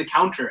go up to the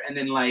counter, and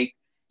then like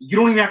you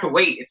don't even have to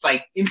wait. It's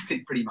like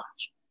instant, pretty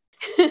much.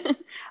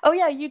 Oh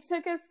yeah, you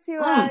took us to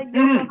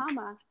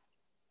Yokohama.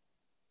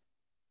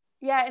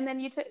 Yeah, and then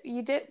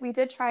we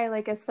did try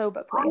like a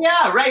soba place. Oh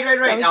yeah, right.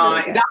 That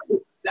was really good.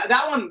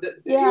 That one,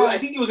 Yeah. I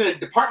think it was in a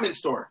department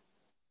store,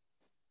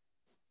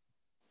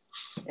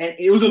 and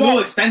it was a little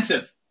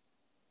expensive.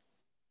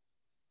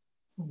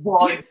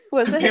 Well,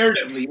 Was it?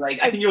 comparatively, like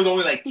I think it was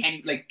only like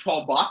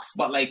 $12,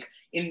 but like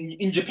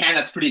in Japan,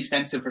 that's pretty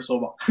expensive for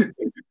soba.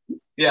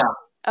 Yeah.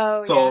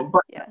 Oh So, yeah.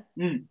 but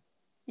Yeah.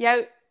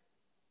 Yeah.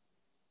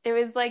 It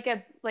was like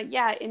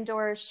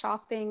indoor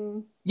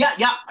shopping. yeah,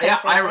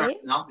 Center, I remember. right?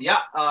 No, yeah,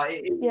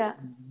 Yeah.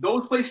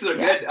 those places are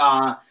Yeah. good.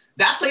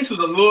 That place was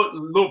a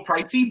little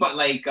pricey, but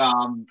like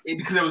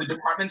because it was a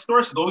department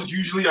store, so those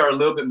usually are a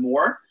little bit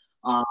more.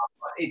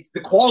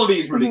 The quality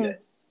is really good.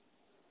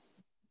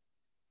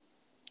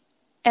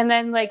 And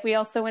then like we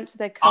also went to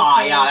the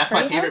Coco Yeah, that's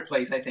my Curry favorite House.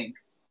 place, I think.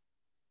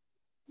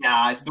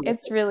 Yeah,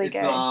 It's really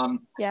good.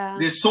 Yeah.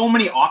 There's so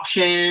many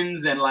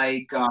options, and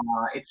like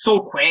it's so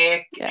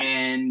quick, Yeah.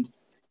 and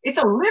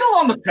it's a little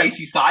on the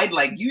pricey side.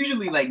 Like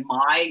usually, like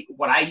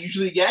what I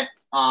usually get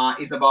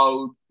is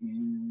about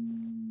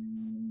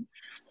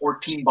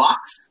 $14,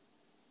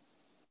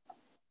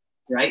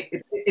 right?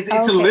 It's a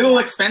Okay. little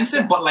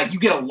expensive, but like you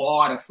get a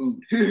lot of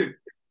food.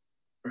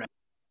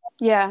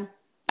 Yeah.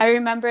 I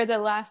remember the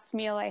last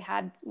meal I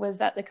had was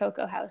at the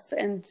Coco House,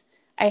 and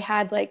I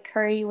had like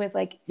curry with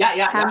like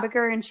Yeah.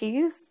 hamburger and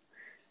cheese.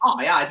 Oh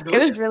yeah, it's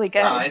delicious. It was really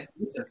good. It's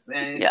delicious,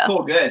 and it's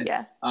so good.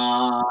 Yeah.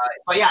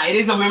 But yeah, it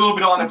is a little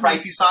bit on the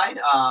pricey side.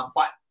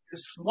 But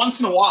once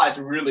in a while, it's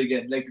really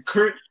good. Like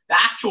the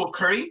actual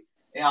curry,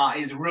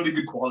 is really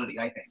good quality,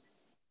 I think.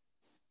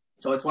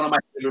 So it's one of my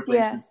favorite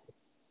Yeah. places.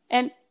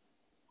 And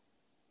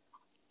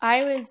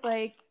I was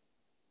like,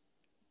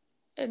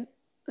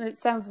 it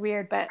sounds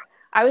weird, but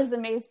I was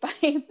amazed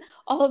by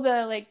all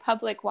the like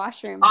public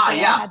washrooms.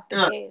 They all had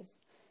bidets.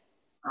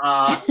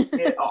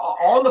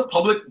 All the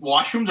public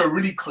washrooms are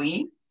really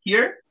clean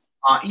here.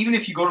 Even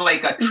if you go to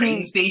like a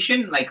train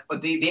station, like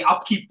they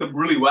upkeep them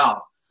really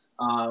well.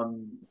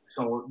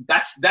 So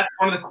that's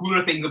one of the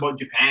cooler things about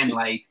Japan.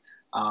 Like,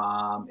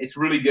 it's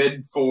really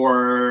good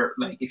for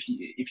like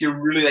if you're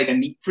really like a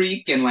neat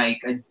freak and like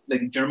a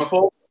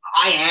germaphobe.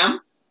 I am,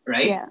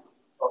 right? Yeah.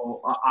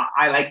 So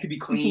I like to be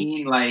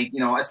clean, like, you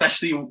know,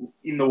 especially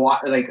in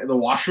the the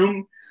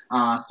washroom.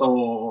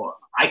 So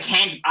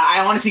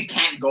I honestly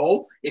can't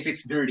go if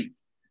it's dirty,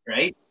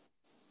 right?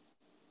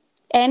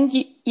 And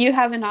you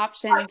have an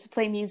option to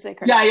play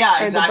music, or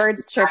exactly, the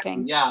birds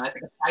chirping. Yeah, it's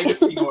like a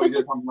privacy noise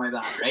or something like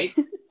that, right?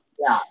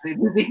 Yeah, they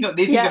think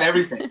of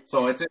everything,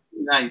 so it's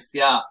really nice.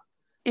 Yeah,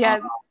 yeah,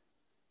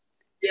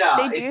 yeah.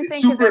 They do it's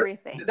think super, of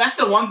everything. That's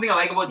the one thing I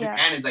like about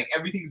Japan is like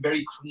everything's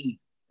very clean,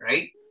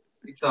 right?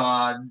 It's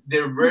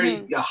they're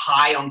very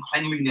high on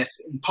cleanliness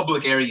in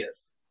public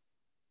areas.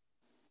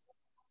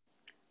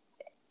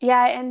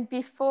 Yeah, and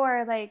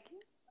before, like,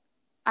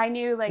 I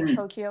knew like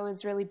Tokyo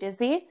was really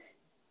busy,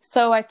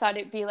 so I thought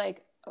it'd be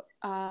like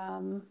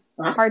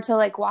hard to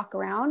like walk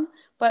around.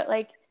 But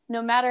like,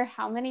 no matter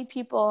how many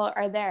people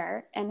are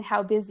there and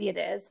how busy it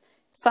is,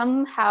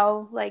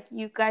 somehow like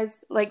you guys,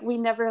 like, we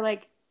never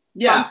like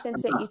bumped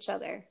into each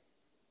other.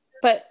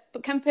 But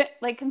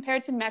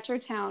compared to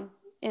Metrotown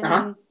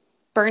in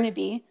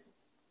Burnaby,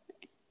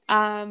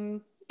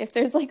 if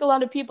there's like a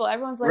lot of people,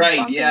 everyone's like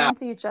bumping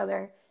into each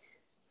other.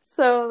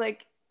 So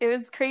like, it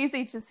was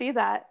crazy to see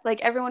that. Like,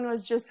 everyone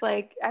was just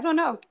like, I don't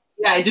know.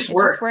 Yeah, it just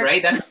worked,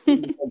 right? That's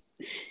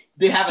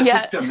they have a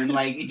system, and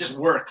like it just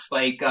works.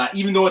 Like,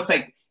 even though it's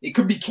like it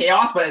could be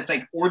chaos, but it's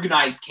like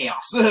organized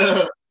chaos.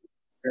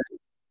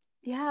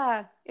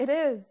 Yeah, it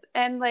is.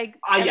 And like,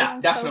 yeah,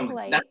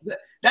 definitely. So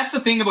that's the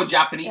thing about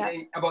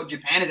about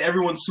Japan, is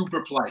everyone's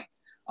super polite.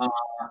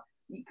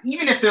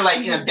 Even if they're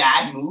like in a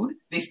bad mood,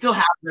 they still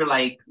have their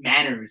like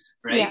manners,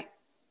 right? Yeah.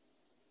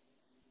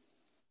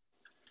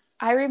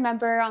 I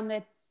remember on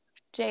the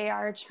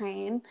JR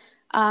train,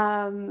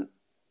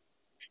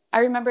 I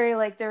remember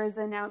like there was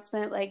an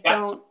announcement like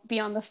don't be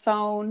on the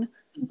phone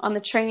on the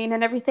train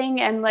and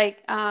everything, and like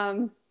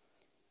no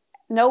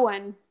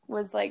one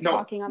was like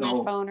talking on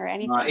their phone or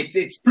anything.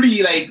 It's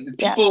pretty like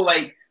people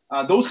like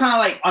those kind of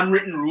like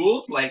unwritten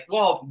rules. Like,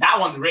 well, that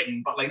one's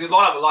written, but like there's a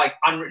lot of like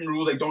unwritten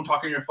rules, like don't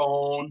talk on your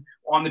phone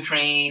on the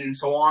train and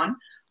so on.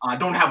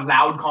 Don't have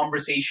loud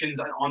conversations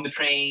on the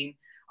train.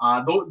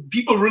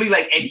 People really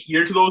like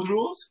adhere to those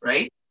rules,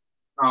 right?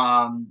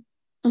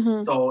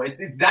 So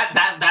it's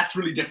that's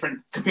really different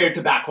compared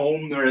to back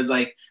home. Whereas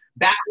like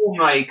back home,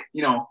 like,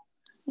 you know,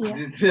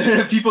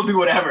 people do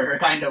whatever,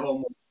 kind of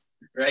almost,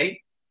 right?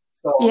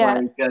 So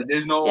like,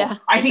 there's no.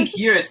 I think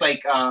here it's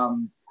like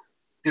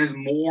there's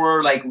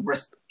more like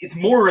it's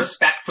more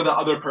respect for the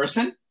other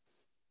person,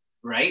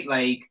 right?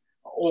 Like,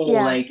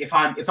 like if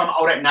I'm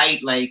out at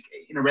night, like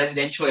in a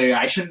residential area,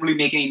 I shouldn't really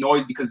make any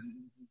noise because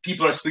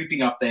people are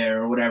sleeping up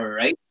there or whatever,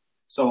 right?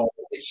 So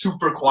it's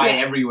super quiet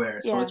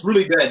everywhere. So it's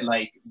really good,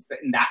 like,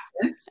 in that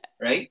sense,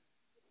 right?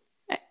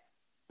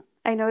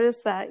 I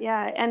noticed that,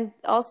 and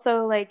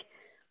also, like,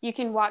 you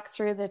can walk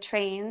through the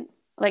train,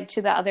 like,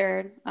 to the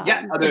other,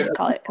 what do you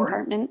call it,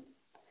 compartment.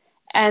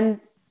 And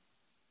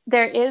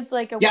there is,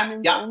 like, a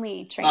women's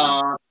only train.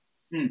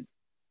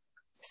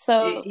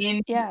 So,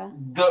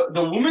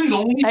 The women's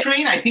only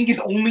train, I think, is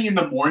only in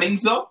the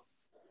mornings, though.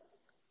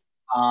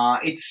 I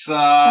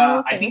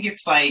think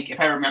it's like, if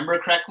I remember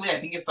correctly, I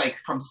think it's like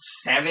from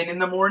 7 in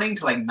the morning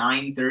to like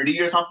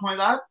 9:30 or something like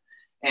that,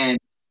 and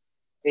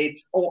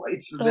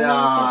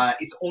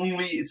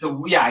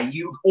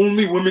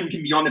only women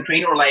can be on the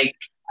train, or like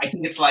I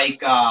think it's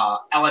like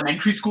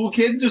elementary school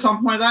kids or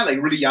something like that, like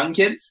really young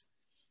kids.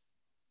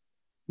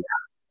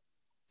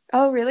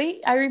 Oh,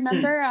 really? I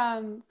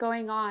remember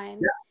going on,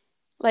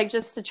 like,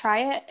 just to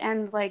try it,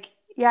 and like,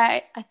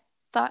 I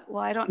thought,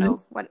 well, I don't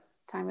know what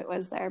time it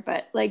was there,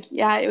 but like,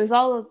 it was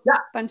all a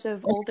bunch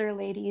of older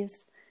ladies.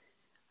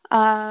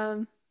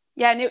 And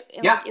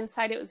like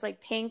inside it was like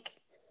pink.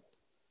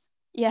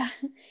 Yeah.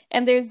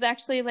 And there's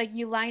actually like,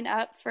 you line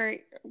up for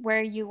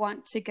where you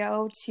want to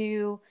go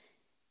to,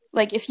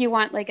 like, if you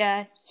want like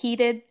a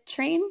heated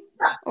train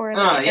or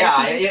like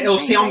it'll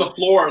say on the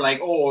floor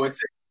like, oh,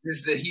 it's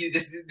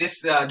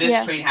this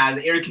train has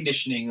air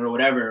conditioning or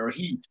whatever, or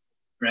heat,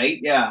 right?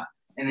 Yeah.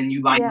 And then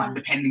you line up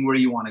depending where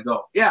you want to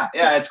go. Yeah,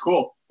 it's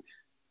cool.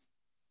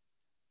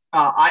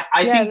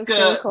 I think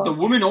really cool. The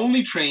women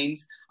only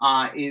trains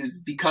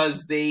is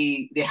because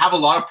they have a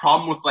lot of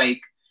problem with like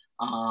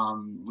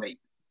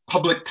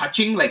public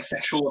touching, like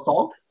sexual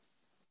assault,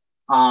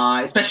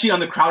 especially on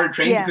the crowded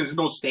trains because there's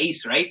no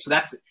space, right? So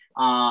that's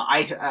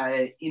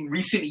in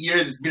recent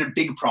years it's been a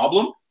big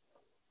problem,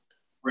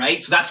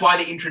 right? So that's why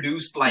they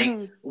introduced like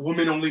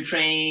women only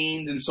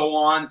trains and so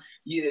on.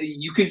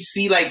 You can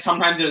see like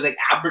sometimes there's like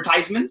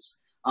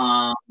advertisements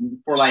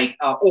for like,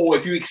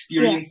 if you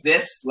experience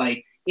this,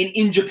 like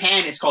in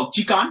Japan, it's called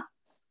chikan,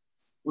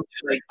 which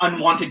is like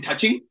unwanted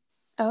touching.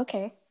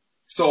 Okay.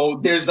 So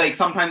there's like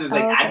sometimes there's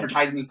like okay.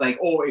 advertisements like,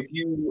 if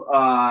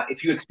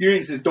you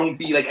experience this, don't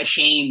be like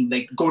ashamed,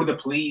 like go to the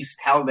police,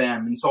 tell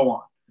them, and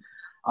so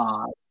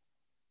on.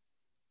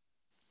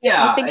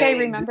 I think I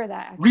remember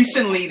that. Actually.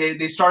 Recently,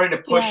 they started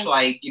to push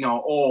like,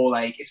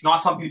 like it's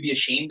not something to be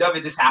ashamed of.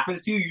 If this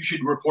happens to you, you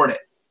should report it.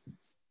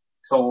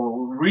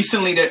 So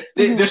recently,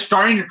 they're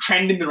starting to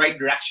trend in the right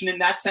direction in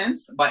that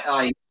sense. But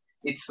like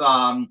it's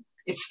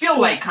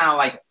still like kind of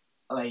like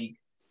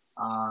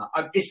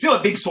it's still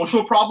a big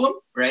social problem,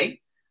 right?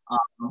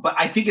 But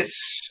I think it's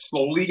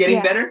slowly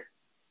getting better.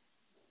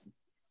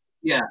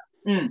 Yeah.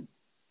 Mm.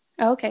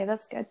 Okay,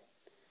 that's good.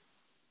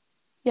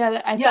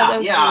 Yeah, I thought that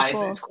was really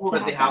cool. It's cool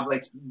that they have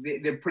like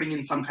they're putting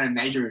in some kind of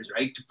measures,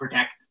 right, to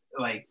protect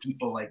like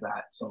people like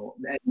that. So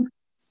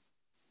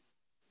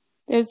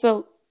there's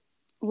a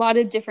lot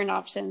of different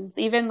options.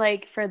 Even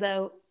like for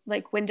the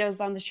like windows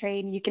on the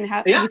train, you can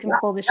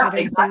pull the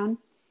shutters down.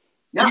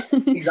 Yeah,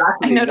 exactly.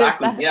 I noticed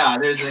that. Yeah,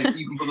 there's like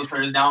you can pull the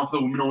shutters down for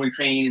the women only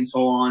train and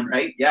so on,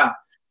 right? Yeah,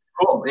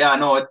 cool. Yeah,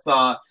 no, it's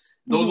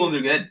those ones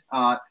are good.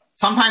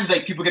 Sometimes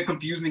like people get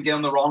confused and get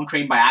on the wrong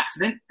train by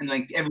accident, and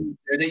like everyone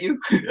stares at you.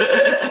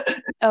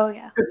 Oh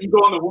yeah. You go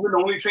on the woman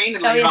only train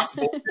and like you're not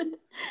supposed to,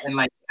 and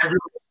like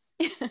everyone.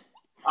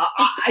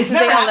 It's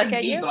never happened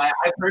to me, but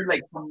I've heard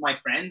like from my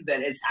friends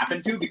that it's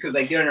happened to because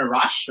like they're in a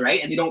rush,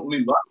 right, and they don't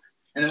really look,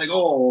 and they're like,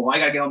 "Oh, I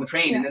gotta get on the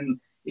train," and then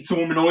it's the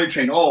woman only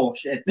train. Oh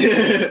shit!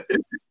 But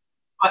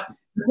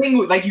the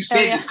thing, like you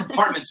said, is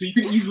compartment, so you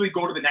can easily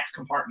go to the next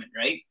compartment,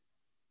 right?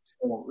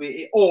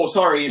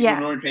 Sorry, it's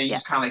woman only train. You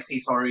just kind of like say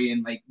sorry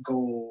and like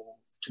go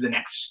to the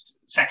next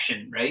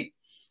section, right?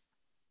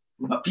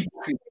 But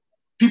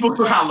people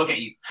kind of look at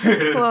you.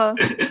 Cool.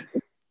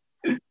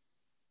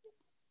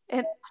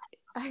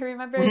 I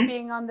remember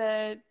being on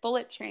the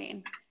bullet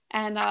train,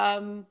 and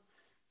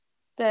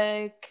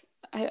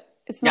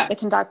it's not the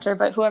conductor,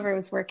 but whoever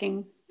was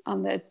working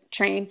on the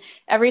train,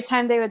 every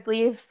time they would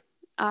leave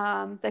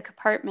the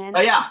compartment,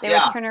 they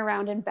would turn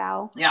around and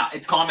bow. Yeah,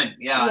 it's common.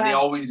 Yeah, they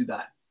always do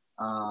that.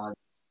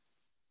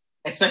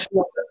 Especially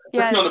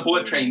on the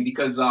bullet train,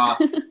 because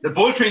the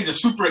bullet trains are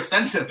super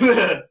expensive.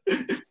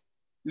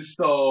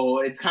 So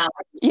it's kind of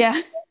like,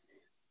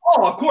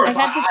 oh, of course. I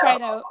had to try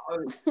it out.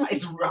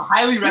 It's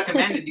highly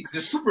recommended because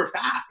they're super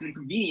fast and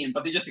convenient,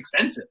 but they're just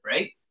expensive,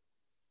 right?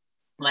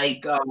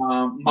 Like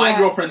my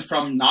girlfriend's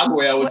from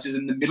Nagoya, which is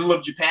in the middle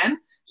of Japan.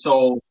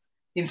 So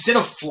instead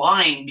of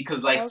flying,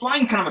 because like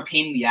flying kind of a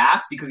pain in the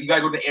ass because you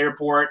gotta go to the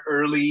airport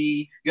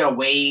early, you gotta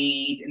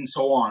wait, and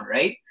so on,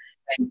 right?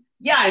 And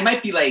it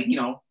might be like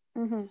 $50,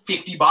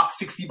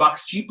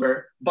 $60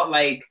 cheaper, but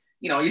like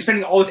you're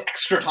spending all this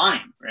extra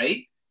time,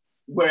 right?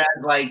 Whereas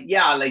like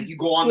you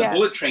go on the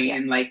bullet train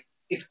and like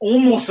it's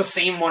almost the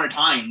same amount of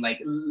time.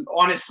 Like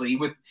honestly,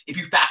 if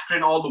you factor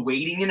in all the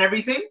waiting and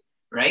everything,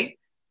 right?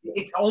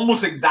 It's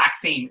almost exact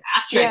same.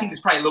 Actually, I think it's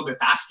probably a little bit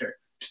faster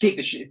to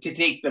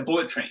take the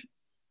bullet train.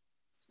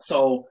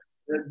 So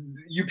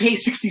you pay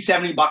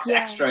 $60-$70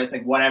 extra. It's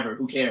like whatever,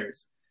 who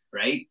cares,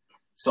 right?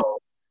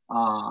 So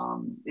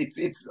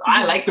it's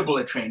I like the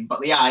bullet train,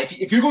 but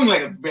if you're going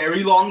like a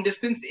very long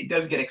distance, it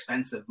does get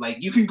expensive.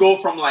 Like you can go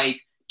from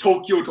like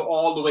Tokyo to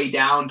all the way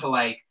down to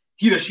like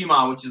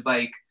Hiroshima, which is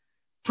like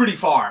pretty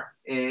far.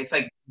 It's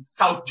like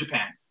South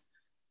Japan.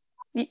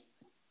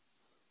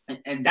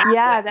 And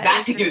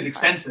that ticket is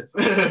expensive.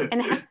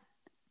 And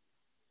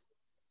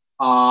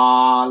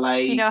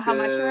like do you know how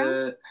much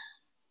around?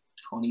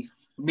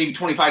 Maybe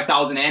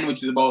 25,000 yen,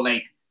 which is about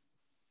like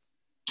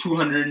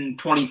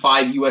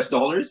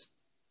 $225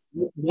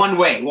 one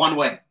way.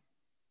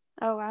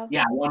 Oh wow.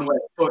 Yeah, one way.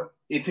 So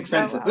it's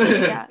expensive. Oh, wow.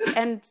 Yeah,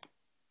 and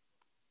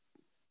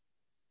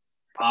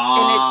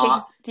it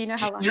takes. Do you know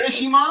how long?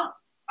 Hiroshima,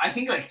 I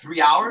think like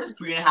 3 hours,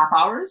 3.5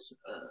 hours,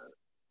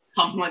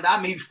 something like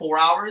that. Maybe 4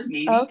 hours,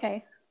 maybe. Oh,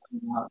 okay.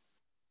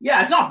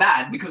 It's not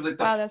bad because like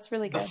that's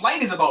really good. The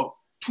flight is about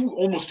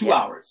almost 2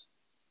 hours.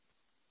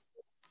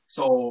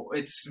 So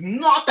it's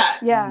not that.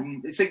 Yeah.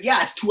 It's like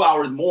it's 2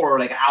 hours more,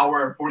 like an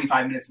hour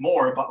 45 minutes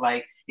more. But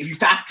like if you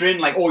factor in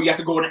like you have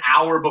to go an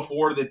hour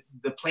before the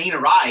plane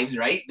arrives,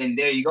 right? Then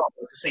there you go.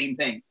 It's the same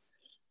thing.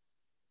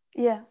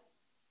 Yeah.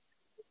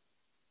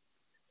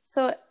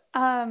 So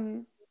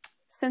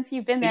since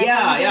you've been there,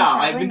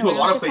 I've been to a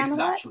lot of places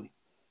actually.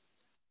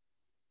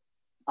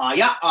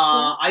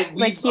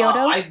 Like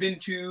Kyoto. I've been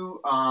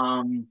to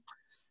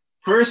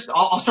first.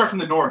 I'll start from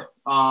the north.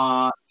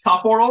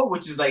 Sapporo,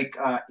 which is like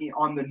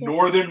on the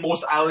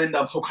northernmost island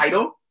of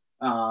Hokkaido,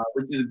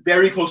 which is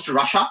very close to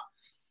Russia.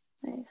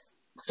 Nice.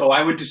 So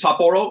I went to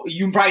Sapporo.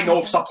 You probably know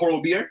of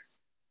Sapporo beer.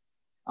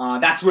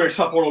 That's where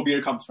Sapporo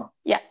beer comes from.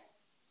 Yeah.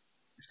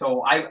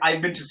 So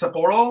I've been to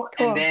Sapporo,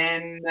 cool. And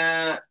then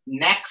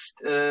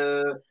next,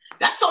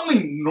 that's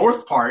only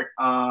north part.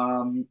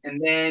 And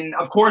then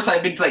of course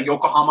I've been to like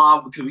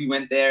Yokohama because we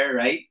went there,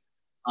 right?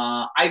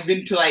 I've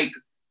been to like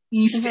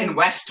East and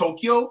West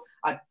Tokyo.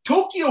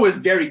 Tokyo is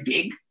very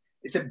big.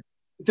 It's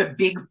it's a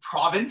big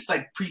province,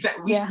 like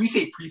we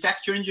say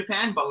prefecture in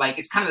Japan, but like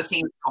it's kind of the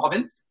same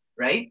province,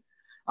 right?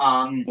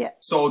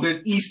 So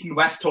there's East and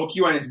West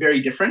Tokyo, and it's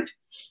very different.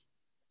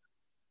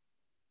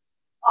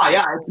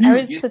 Yeah, I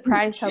was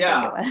surprised how big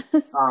it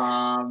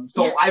was.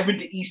 So I've been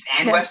to East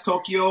and West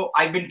Tokyo.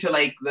 I've been to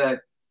like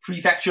the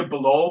prefecture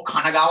below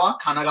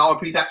Kanagawa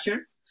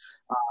Prefecture.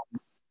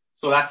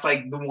 So that's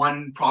like the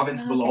one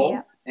province below.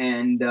 Yeah.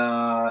 And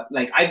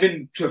like I've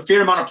been to a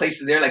fair amount of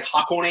places there, like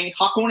Hakone.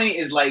 Hakone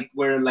is like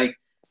where like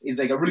is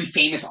like a really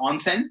famous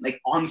onsen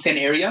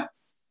area.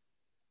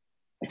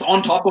 It's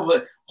on top of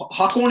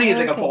Hakone is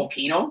like a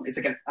volcano. It's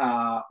like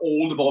an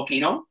old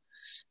volcano.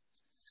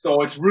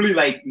 So it's really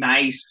like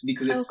nice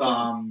because it's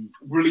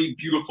really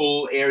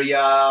beautiful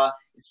area.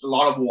 It's a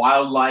lot of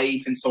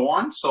wildlife and so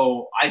on.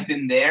 So I've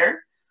been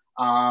there.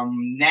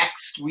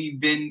 Next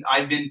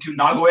I've been to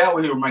Nagoya,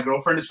 where my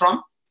girlfriend is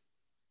from,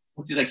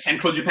 which is like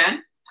central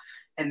Japan.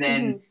 And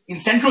then in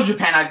central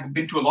Japan, I've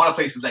been to a lot of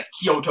places like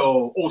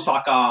Kyoto,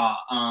 Osaka,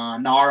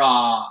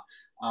 Nara,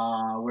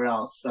 where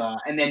else?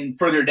 And then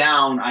further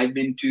down, I've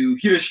been to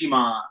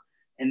Hiroshima.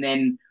 And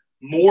then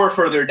more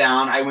further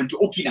down, I went to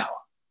Okinawa.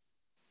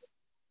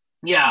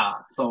 Yeah.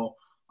 So,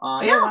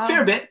 wow.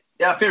 Fair bit.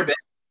 Yeah, fair bit.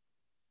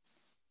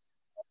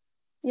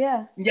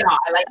 Yeah. Yeah,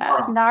 I like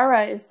Nara.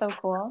 Nara is so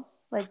cool.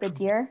 Like the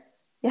deer.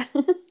 Yeah.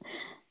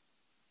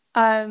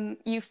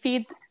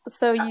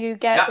 You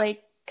get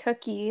like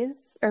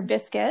cookies or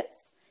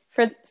biscuits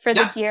for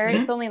the deer.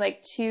 It's only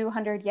like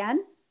 200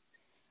 yen.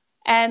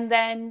 And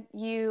then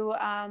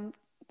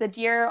the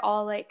deer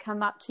all like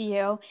come up to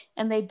you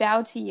and they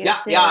bow to you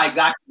exactly.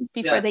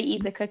 Before they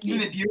eat the cookies.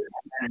 Even the deer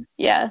have manners.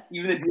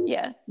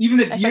 Yeah. Even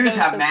the deers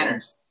have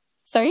manners.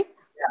 Cool. Sorry?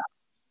 Yeah.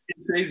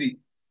 It's crazy.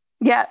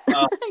 Yeah.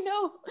 I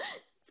know.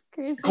 It's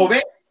crazy.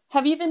 Kobe?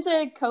 Have you been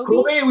to Kobe?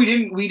 Kobe,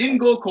 we didn't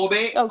go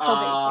Kobe. Oh,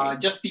 Kobe.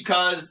 Just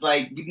because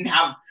like we didn't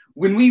have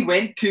when we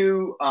went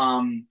to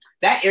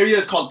that area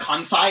is called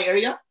Kansai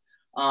area.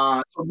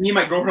 So me and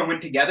my girlfriend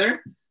went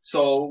together.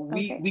 So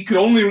we could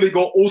only really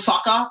go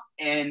Osaka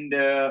and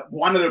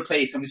one other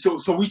place. I mean,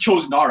 so we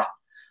chose Nara.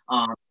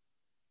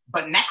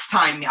 But next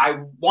time I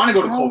want to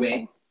go to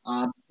Kobe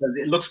because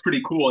it looks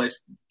pretty cool. It's a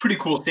pretty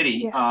cool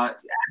city. Yeah.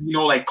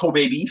 Like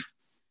Kobe beef.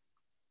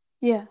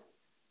 Yeah.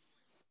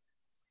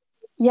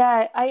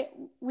 Yeah,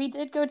 we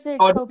did go to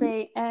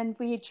Kobe and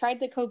we tried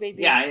the Kobe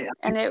beef. Yeah.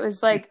 And it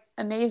was like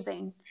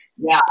amazing.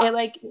 Yeah. It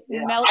like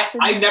melts.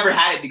 I've never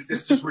had it because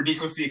it's just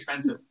ridiculously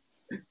expensive.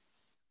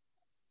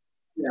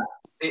 Yeah.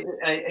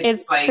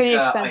 It's like, pretty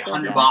expensive.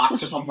 Like $100 or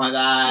something like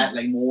that,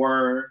 like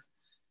more.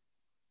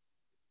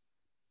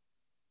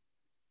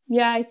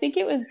 Yeah, I think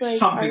it was like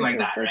something like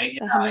that, right?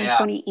 Yeah,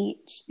 120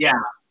 each. Yeah.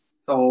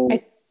 So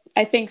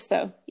I think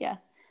so. Yeah.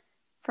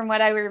 From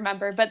what I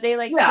remember, but they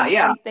like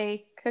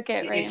they cook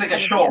it right. It's like a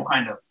show,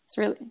 kind of. It's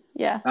really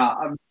yeah,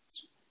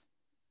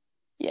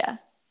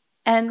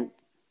 and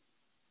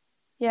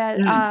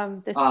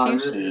the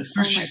sushi. The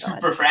sushi's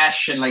super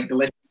fresh and like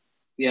delicious.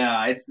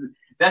 Yeah,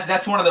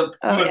 that's one of the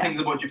cooler things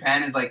about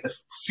Japan is like the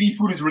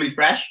seafood is really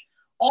fresh.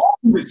 All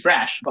food is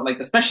fresh, but like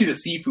especially the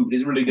seafood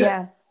is really good.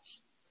 Yeah.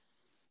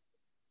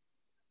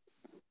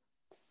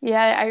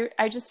 Yeah,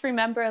 I just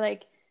remember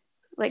like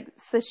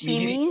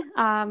sashimi,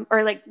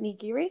 or like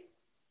nigiri.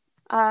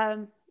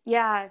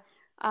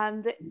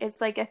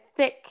 It's like a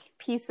thick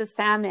piece of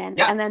salmon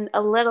and then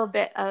a little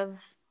bit of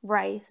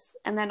rice,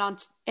 and then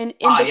in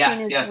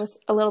between is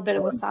a little bit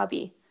of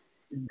wasabi.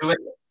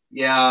 Delicious.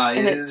 Yeah,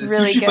 and it's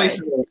really sushi good.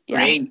 Places are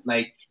great.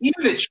 Like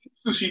even the cheap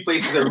sushi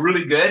places are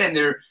really good, and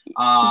they're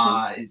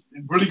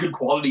really good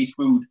quality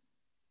food.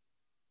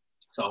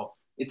 So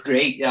it's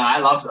great. Yeah, I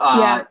love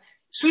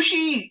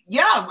sushi.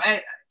 Yeah,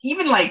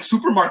 even like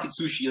supermarket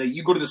sushi. Like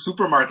you go to the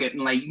supermarket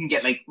and like you can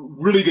get like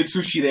really good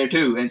sushi there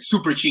too, and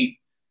super cheap.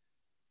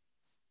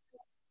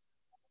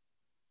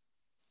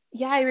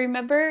 Yeah, I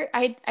remember.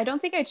 I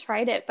don't think I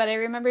tried it, but I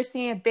remember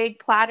seeing a big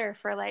platter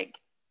for like,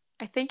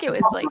 I think it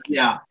was like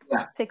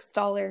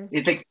 $6.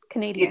 It's like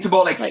Canadian. It's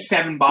about like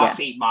 $7,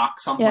 $8,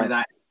 something like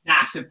that.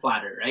 Massive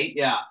platter, right?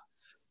 Yeah.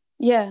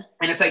 Yeah.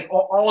 And it's like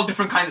all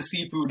different kinds of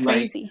seafood.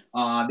 Crazy.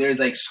 Like there's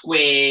like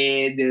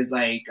squid, there's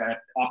like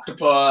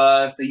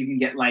octopus, so you can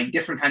get like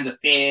different kinds of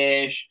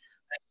fish,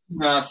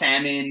 like,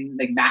 salmon,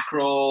 like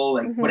mackerel,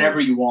 like whatever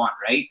you want,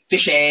 right?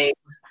 Fish eggs.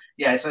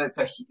 Yeah, it's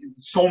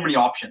so many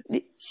options.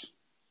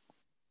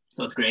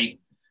 So it's great.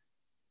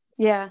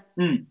 Yeah.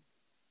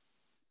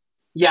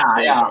 Yeah,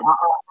 yeah.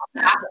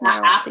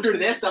 After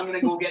this, I'm gonna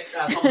go get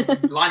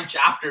some lunch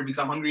after because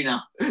I'm hungry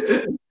now.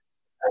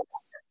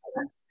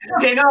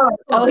 Okay, no.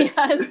 Oh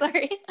yeah,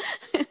 sorry.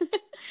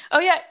 Oh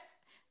yeah,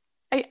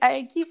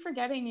 I keep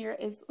forgetting you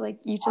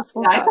just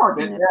woke up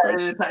and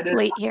it's like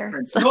late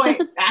here. So. No,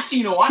 actually,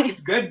 you know what?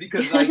 It's good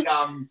because like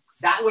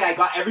that way I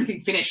got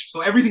everything finished.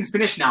 So everything's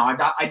finished now.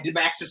 I did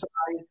my exercise,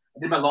 I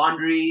did my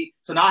laundry,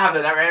 so now I have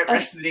the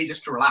rest of the day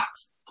just to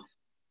relax.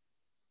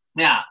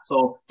 Yeah.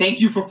 So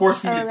thank you for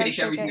forcing me to finish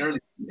everything early.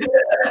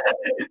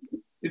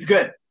 It's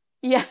good.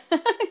 Yeah.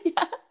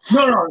 Yeah.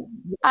 No.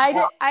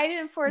 I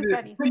didn't force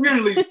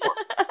anything.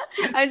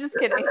 I'm just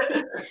kidding.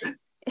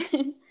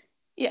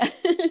 Yeah.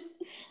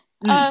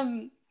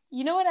 Mm.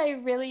 You know what I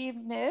really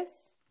miss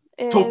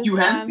is Tokyo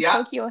Hands, yeah.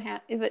 Tokyo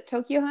Hands. Is it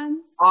Tokyo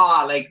Hands?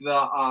 Like the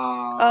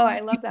Oh,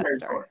 I love that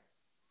store.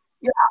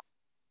 Yeah.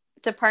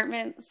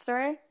 Department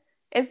store.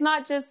 It's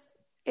not just.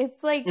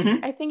 It's like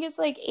Mm-hmm. I think it's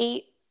like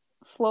 8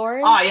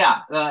 floors. Yeah.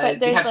 But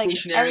They have like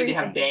stationery. They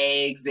have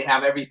bags. They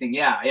have everything.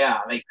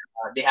 Yeah. Like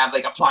they have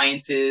like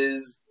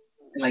appliances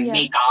and like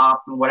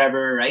makeup and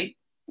whatever, right?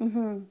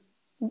 Mm-hmm.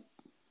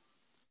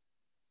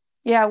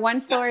 Yeah, one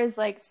floor is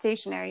like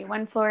stationery,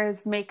 one floor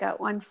is makeup,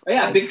 like,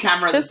 Big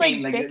Camera is the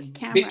same. Like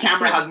Big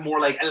Camera has more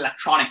like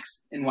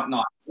electronics and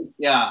whatnot.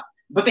 Yeah,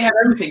 but they have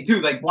everything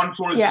too. Like one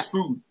floor is just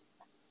food.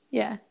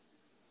 Yeah.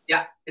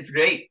 Yeah, it's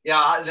great.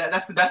 Yeah,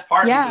 that's the best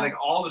part. Yeah. Because, like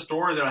all the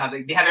stores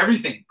they have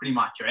everything pretty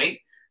much, right?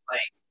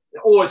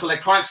 Like, oh, it's an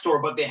electronics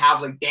store, but they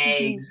have like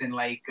bags and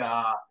like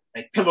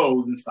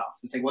pillows and stuff.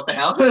 It's like, what the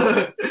hell?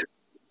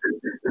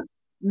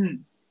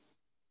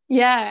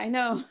 Yeah, I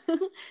know.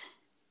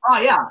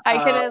 Yeah.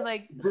 I could have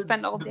like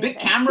spent all day. The big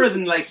cameras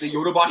and like the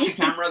Yodobashi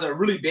cameras are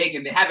really big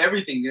and they have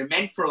everything. They're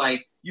meant for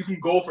like, you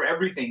can go for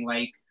everything.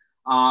 Like,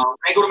 I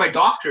go to my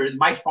doctor's,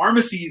 my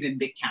pharmacy is in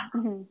Big Camera.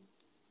 Mm-hmm.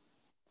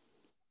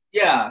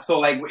 Yeah, so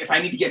like if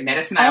I need to get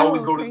medicine, I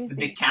always go to the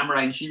Big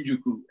Camera in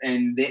Shinjuku,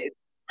 and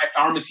my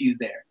pharmacy is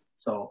there.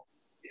 So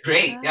it's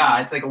great.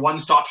 Yeah, it's like a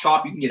one-stop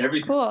shop. You can get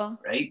everything. Cool.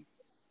 Right?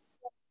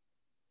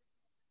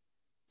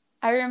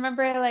 I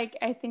remember, like,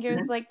 I think it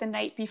was like the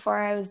night before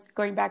I was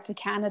going back to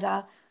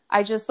Canada.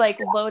 I just like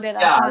loaded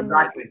up on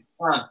exactly.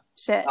 Like,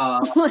 shit.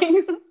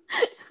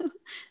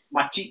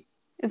 Machi.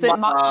 Is it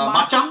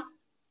matcha?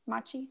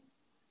 Machi?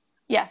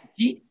 Yeah.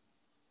 Tea?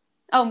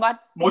 Oh,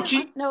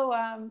 mochi?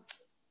 No,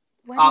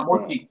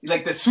 mochi,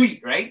 like the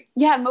sweet, right?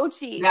 Yeah,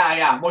 mochi.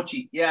 Yeah,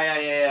 mochi.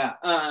 Yeah.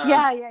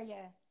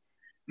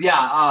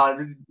 Yeah.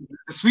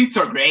 The sweets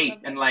are great,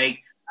 and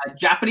like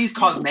Japanese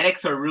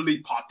cosmetics are really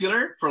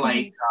popular for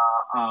like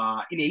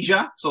in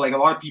Asia. So like a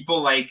lot of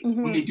people like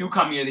when they do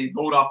come here, they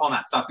load up on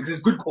that stuff because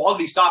it's good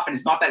quality stuff and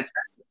it's not that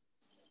expensive.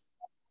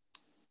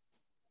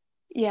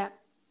 Yeah.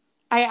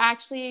 I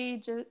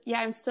actually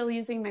I'm still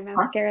using my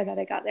mascara that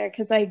I got there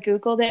because I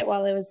Googled it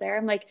while I was there.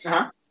 I'm like,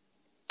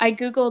 I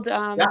Googled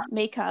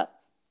makeup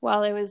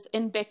while I was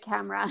in Big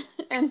Camera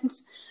and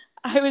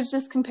I was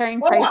just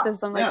comparing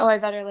prices. I'm like, I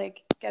better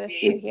like get a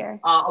few here.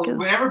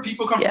 Whenever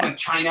people come from like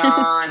China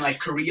and like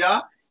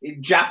Korea,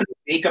 Japanese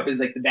makeup is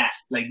like the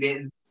best. Like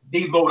they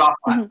load up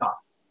on that stuff.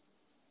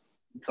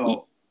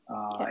 So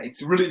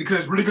it's really because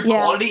it's really good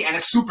quality and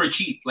it's super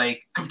cheap,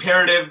 like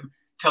comparative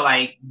to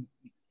like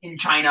in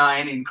China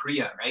and in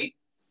Korea, right?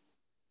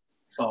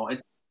 So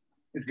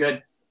it's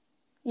good.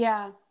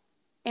 Yeah.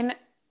 And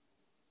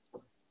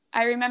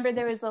I remember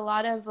there was a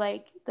lot of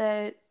like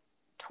the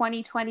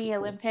 2020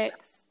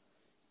 Olympics,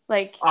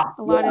 like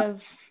a lot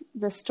of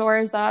the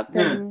stores up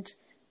and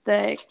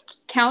the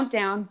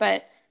countdown.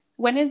 But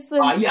when is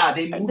the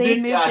they moved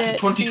it to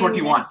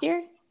 2021 next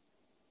year?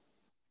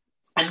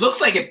 And it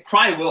looks like it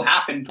probably will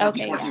happen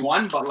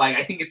 2021, but like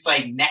I think it's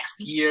like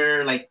next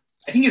year. Like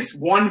I think it's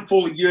one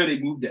full year they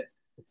moved it.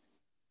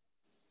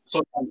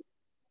 So.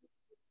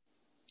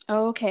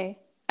 Okay.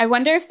 I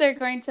wonder if they're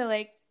going to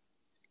like.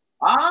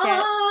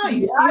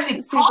 They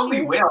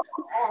probably will,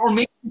 or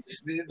maybe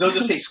they'll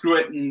just say screw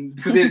it, and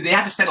because they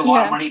have to spend a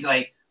lot of money to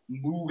like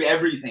move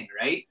everything,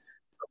 right?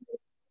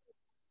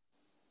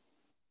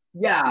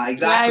 Yeah,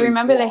 exactly. Yeah, I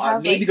remember they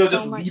have. Maybe they'll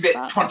just leave it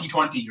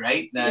 2020,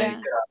 right? Like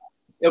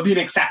it'll be an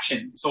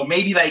exception. So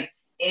maybe like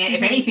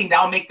if anything,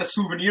 that'll make the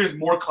souvenirs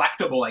more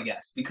collectible, I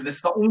guess, because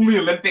it's the only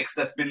Olympics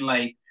that's been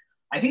like.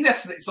 I think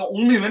it's the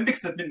only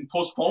Olympics that's been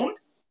postponed.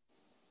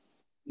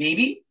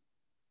 Maybe.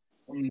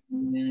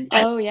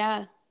 Oh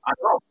yeah. I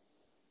don't know.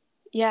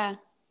 Yeah,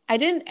 I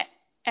didn't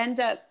end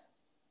up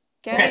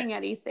getting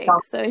anything.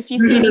 So if you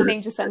see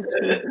anything, just send it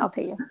to me. I'll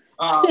pay you.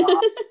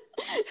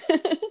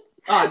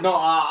 No,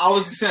 I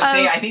was just gonna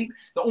say. I think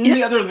the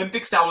only other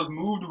Olympics that was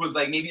moved was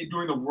like maybe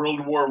during the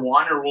World War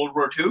I or World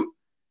War II.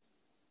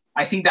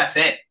 I think that's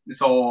it.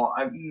 So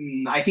I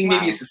think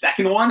maybe it's the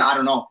second one. I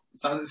don't know,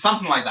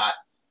 something like that.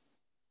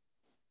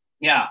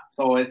 Yeah.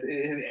 So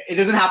it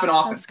doesn't happen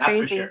often. That's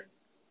for sure.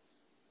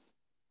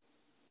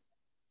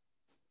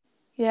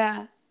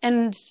 Yeah.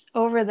 And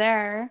over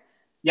there,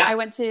 I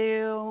went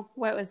to,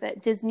 what was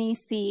it, Disney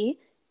Sea.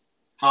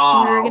 We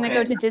were going to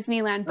go to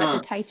Disneyland, but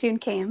the typhoon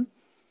came.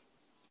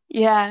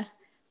 Yeah.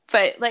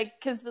 But like,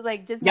 because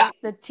like Disney,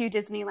 the two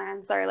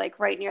Disneylands are like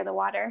right near the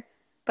water.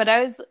 But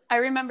I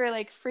remember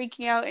like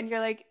freaking out and you're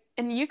like,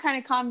 and you kind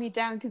of calmed me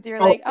down because you're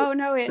like, oh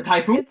no,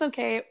 it's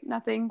okay.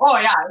 Nothing. Oh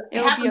yeah.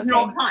 It happens here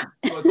all the time.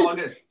 So it's all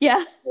good.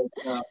 Yeah.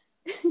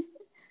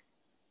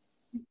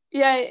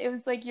 Yeah, it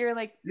was like you're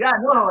like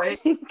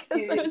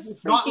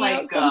it's not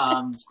like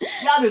there's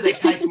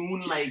like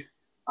typhoon like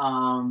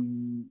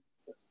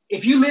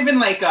if you live in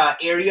like a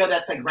area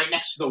that's like right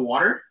next to the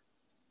water,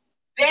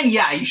 then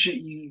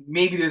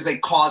maybe there's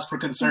like cause for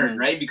concern,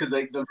 right? Because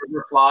like the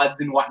river floods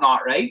and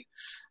whatnot, right?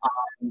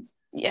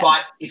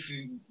 But if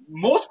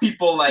most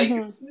people like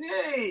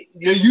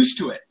you're used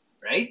to it,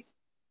 right?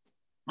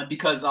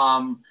 Because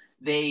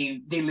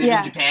they live in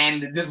Yeah.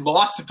 Japan. There's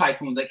lots of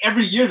typhoons. Like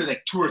every year, there's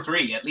like 2 or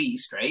 3 at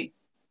least, right?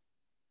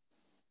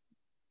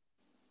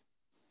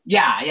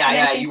 Yeah, yeah, And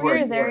I yeah. think You we were, were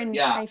you there were. in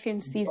Yeah. typhoon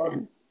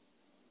season.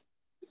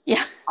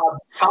 Yeah.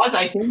 Because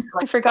I think I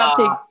like forgot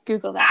to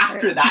Google that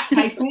after part. that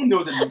typhoon, there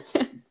was a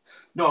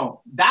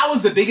no. That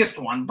was the biggest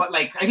one, but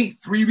like I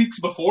think 3 weeks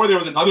before there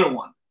was another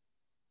one.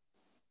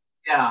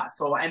 Yeah.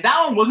 So and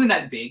that one wasn't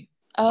as big,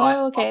 but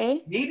Oh,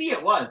 okay. maybe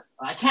it was.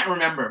 I can't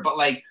remember, but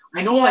like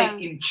I know, like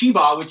Yeah. in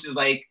Chiba, which is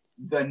like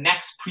the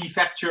next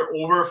prefecture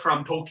over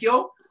from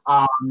Tokyo,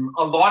 a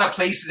lot of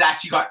places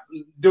actually got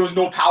there was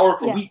no power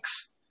for Yeah.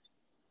 weeks.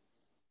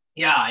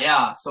 Yeah,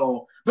 yeah.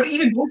 So, but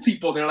even those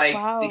people, they're like they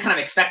Wow. kind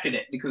of expected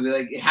it because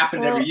like it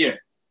happens every Well, year.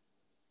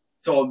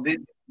 So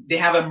they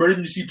have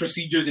emergency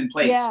procedures in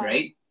place, yeah.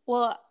 right?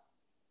 Well,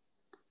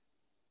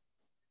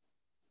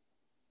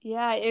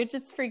 yeah, it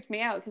just freaked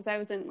me out because I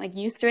wasn't like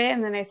used to it,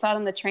 and then I saw it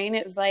on the train.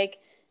 It was like,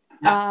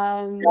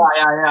 Yeah,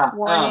 yeah.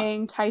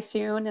 warning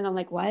typhoon, and I'm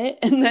like, what?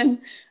 And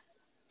then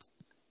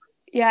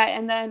yeah,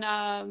 and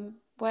then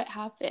what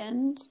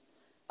happened?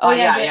 Oh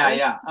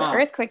yeah, the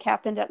earthquake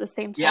happened at the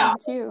same time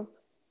too.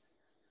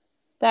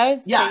 That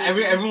was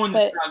crazy, everyone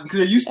just but because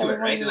they're used to it,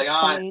 everyone right? They're was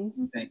like,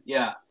 fine.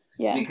 yeah,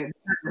 Yeah, they can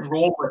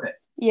roll with it.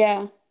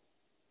 yeah,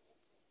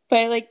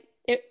 but like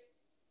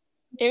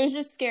it was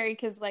just scary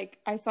because like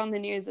I saw on the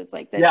news it's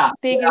like the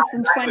biggest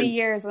in 20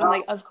 years, and I'm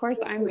like, of course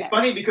I'm It's there.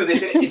 funny because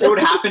if it would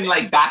happen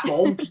like back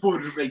home, people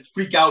would like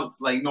freak out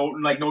like no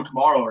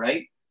tomorrow,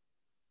 right?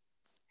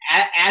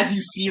 As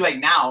you see like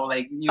now,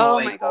 like you know, Oh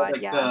like my God,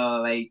 like yeah. the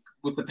like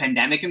with the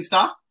pandemic and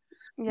stuff.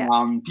 Yeah.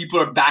 People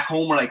are back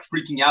home are like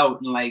freaking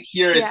out, and like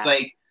here it's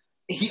like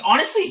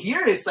honestly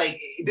here it's like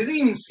it doesn't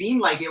even seem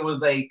like it was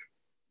like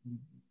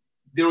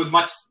there was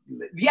much.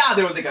 Yeah,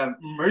 there was like an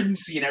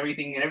emergency and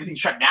everything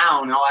shut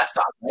down and all that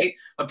stuff, right?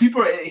 But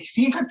it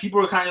seemed like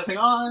people were kind of just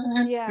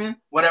like,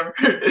 whatever,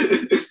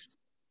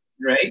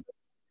 right?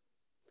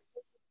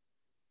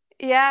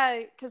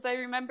 Yeah, because I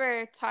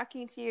remember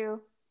talking to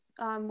you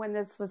when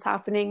this was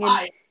happening,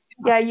 and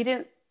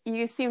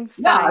you seemed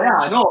fine.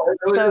 Yeah, no.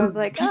 So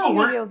like, people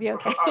maybe it'll be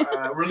okay.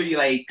 really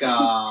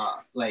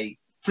like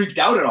freaked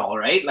out at all,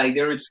 right? Like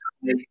they were just,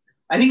 like,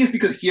 I think it's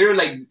because here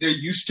like they're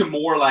used to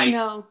more like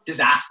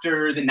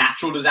disasters and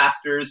natural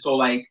disasters, so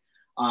like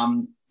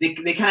they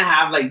kind of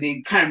have like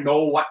they kind of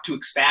know what to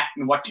expect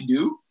and what to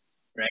do,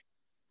 right?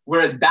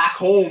 Whereas back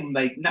home,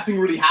 like nothing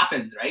really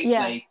happens, right?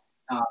 Yeah. Like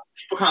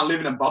people kind of live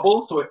in a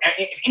bubble, so if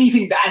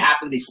anything bad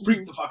happens, they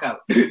freak the fuck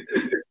out.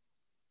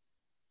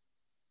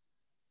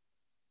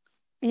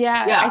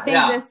 I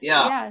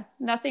think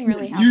nothing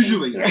really happens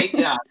usually, here. right?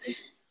 Yeah.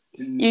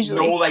 Usually.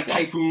 No like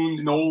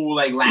typhoons, no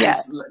like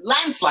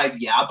landslides,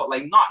 but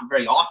like not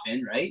very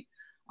often, right?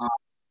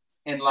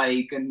 And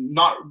like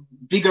not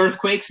big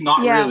earthquakes,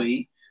 not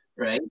really,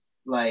 right?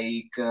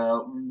 Like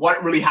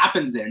what really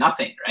happens there?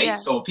 Nothing, right? Yeah.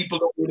 So people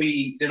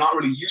they're not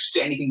really used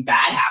to anything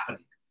bad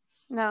happening.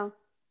 No.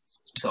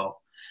 So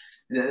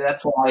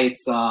that's why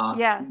it's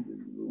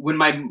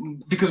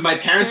because my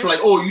parents were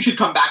like, "Oh, you should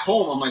come back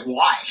home." I'm like,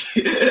 "Why?"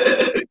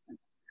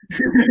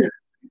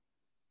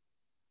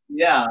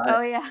 Yeah.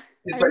 Oh yeah.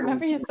 I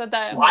remember you said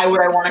that. Why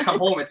would I want to come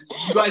home? It's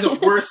you guys are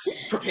worse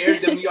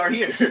prepared than we are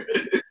here.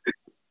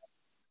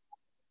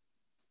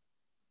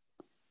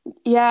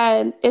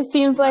 Yeah, it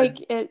seems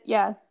like it.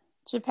 Yeah,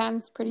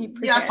 Japan's pretty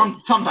prepared. Yeah,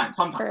 sometimes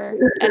for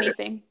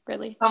anything,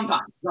 really.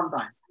 Sometimes.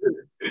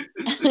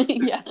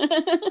 Yeah.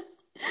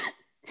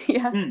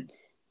 Yeah.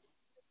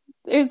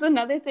 There's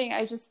another thing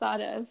I just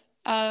thought of.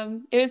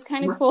 It was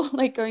kind of cool,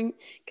 like going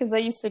because I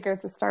used to go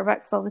to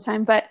Starbucks all the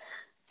time, but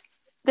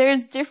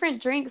there's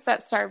different drinks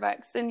at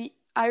Starbucks, and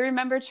I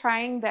remember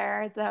trying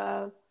there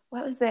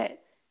what was it?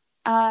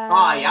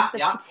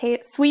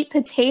 Sweet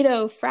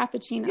potato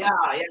frappuccino. Yeah.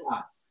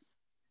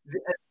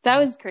 That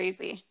was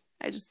crazy.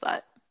 I just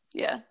thought,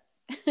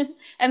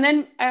 and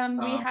then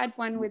we had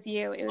one with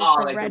you. It was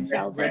the like red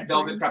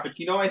velvet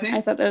frappuccino. I think.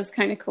 I thought that was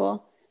kind of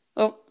cool.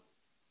 Oh,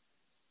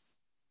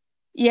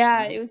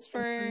 yeah, it was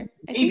for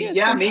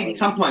maybe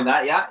something like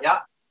that.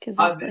 Yeah.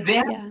 Because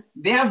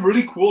they have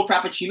really cool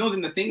frappuccinos,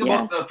 and the thing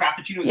about the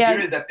frappuccinos here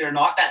is that they're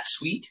not that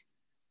sweet.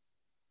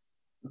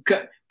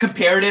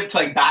 Comparative to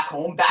like back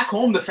home. Back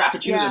home, the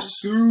frappuccinos are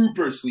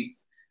super sweet,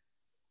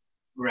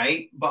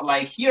 right? But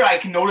like here, I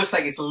can notice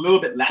like it's a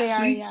little bit less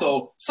sweet. Yeah.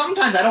 So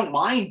sometimes I don't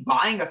mind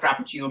buying a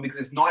frappuccino because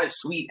it's not as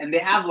sweet, and they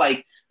have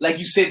like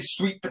you said,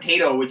 sweet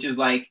potato, which is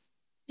like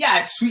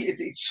it's sweet.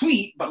 It's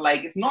sweet, but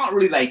like it's not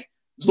really like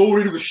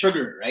loaded with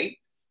sugar, right?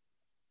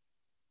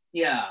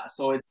 Yeah,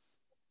 so it's.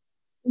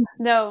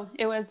 No,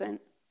 it wasn't.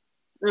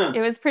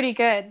 It was pretty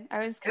good.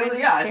 I was kind of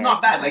it's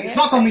not bad. Like it's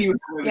not something you would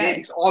have every day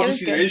because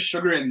obviously there is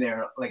sugar in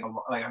there, like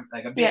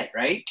a bit,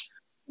 right?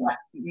 But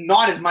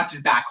not as much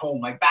as back home.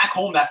 Like back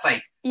home, that's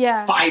like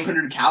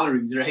 500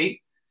 calories,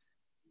 right?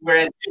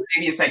 Whereas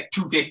maybe it's like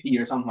 250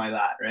 or something like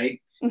that, right?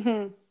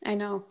 Mm-hmm. I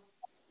know.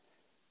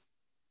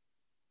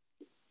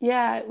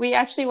 Yeah, we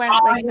actually went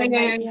right.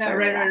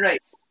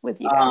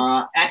 With you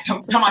guys at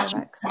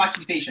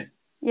Tamachi Station.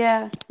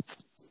 Yeah.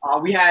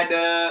 We had,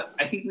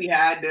 I think we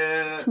had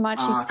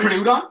Tamachi curry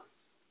Station. udon.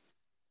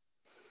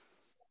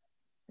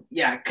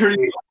 Yeah, curry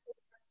udon.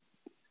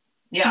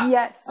 Yeah.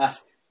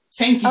 Yes.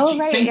 Senkichi, Oh,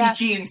 right,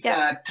 Senkichi and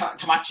yeah.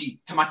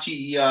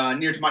 Tamachi,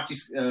 near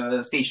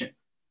Tamachi station.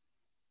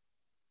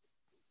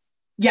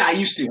 Yeah, I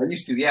used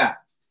to, yeah.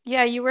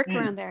 Yeah, you work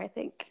around there, I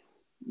think.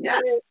 Yeah.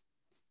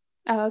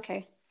 Oh,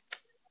 okay.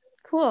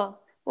 Cool.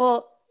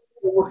 Well,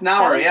 Almost an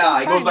that hour, was yeah.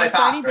 so It goes fun. by It's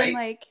already fast, been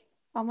right? like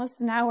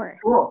almost an hour.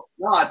 Cool.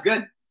 No, that's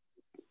good.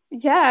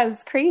 Yeah,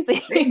 it's crazy.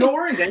 Hey, no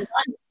worries, anytime.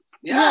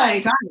 Yeah,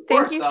 anytime, of Thank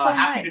course. you so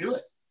Happy to much do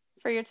it.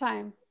 for your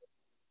time.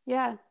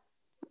 Yeah.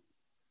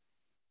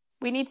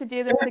 We need to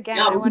do this again.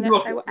 Yeah, I want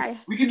to. I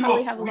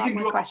probably have a lot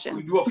more we questions.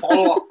 can do a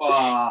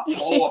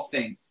follow up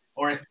thing.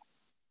 Or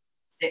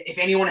if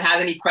anyone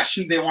has any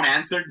questions they want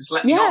answered, just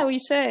let me know. Yeah, we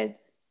should.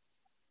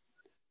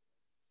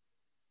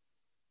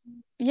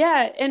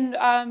 Yeah, and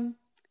Yeah.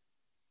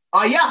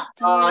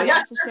 do you want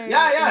to share your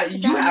Yeah. You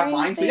do Instagram have or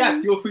mine, so yeah,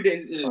 anything? feel free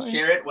to Or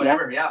share it,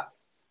 whatever. Yeah.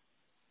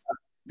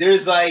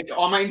 There's like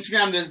on my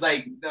Instagram. There's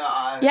like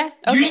yeah.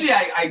 Okay. Usually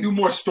I do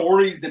more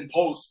stories than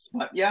posts,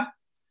 but yeah.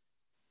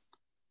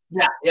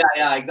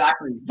 Yeah,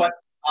 exactly. But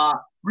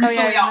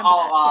recently,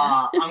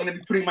 I I'm gonna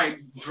be putting my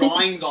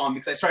drawings on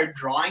because I started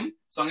drawing.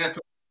 So I'm gonna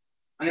put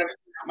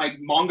my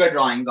manga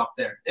drawings up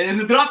there. And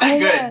they're not that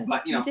good, yeah,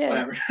 but you know, did.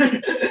 whatever.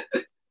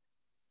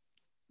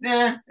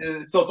 Nah,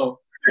 so.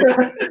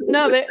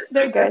 No,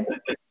 they're good.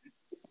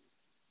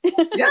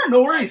 Yeah,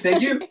 no worries.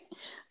 Thank you.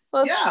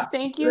 Well, Yeah.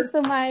 thank you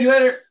so much. See you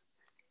later.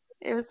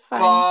 It was fun.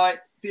 Bye.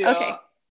 See ya. Okay.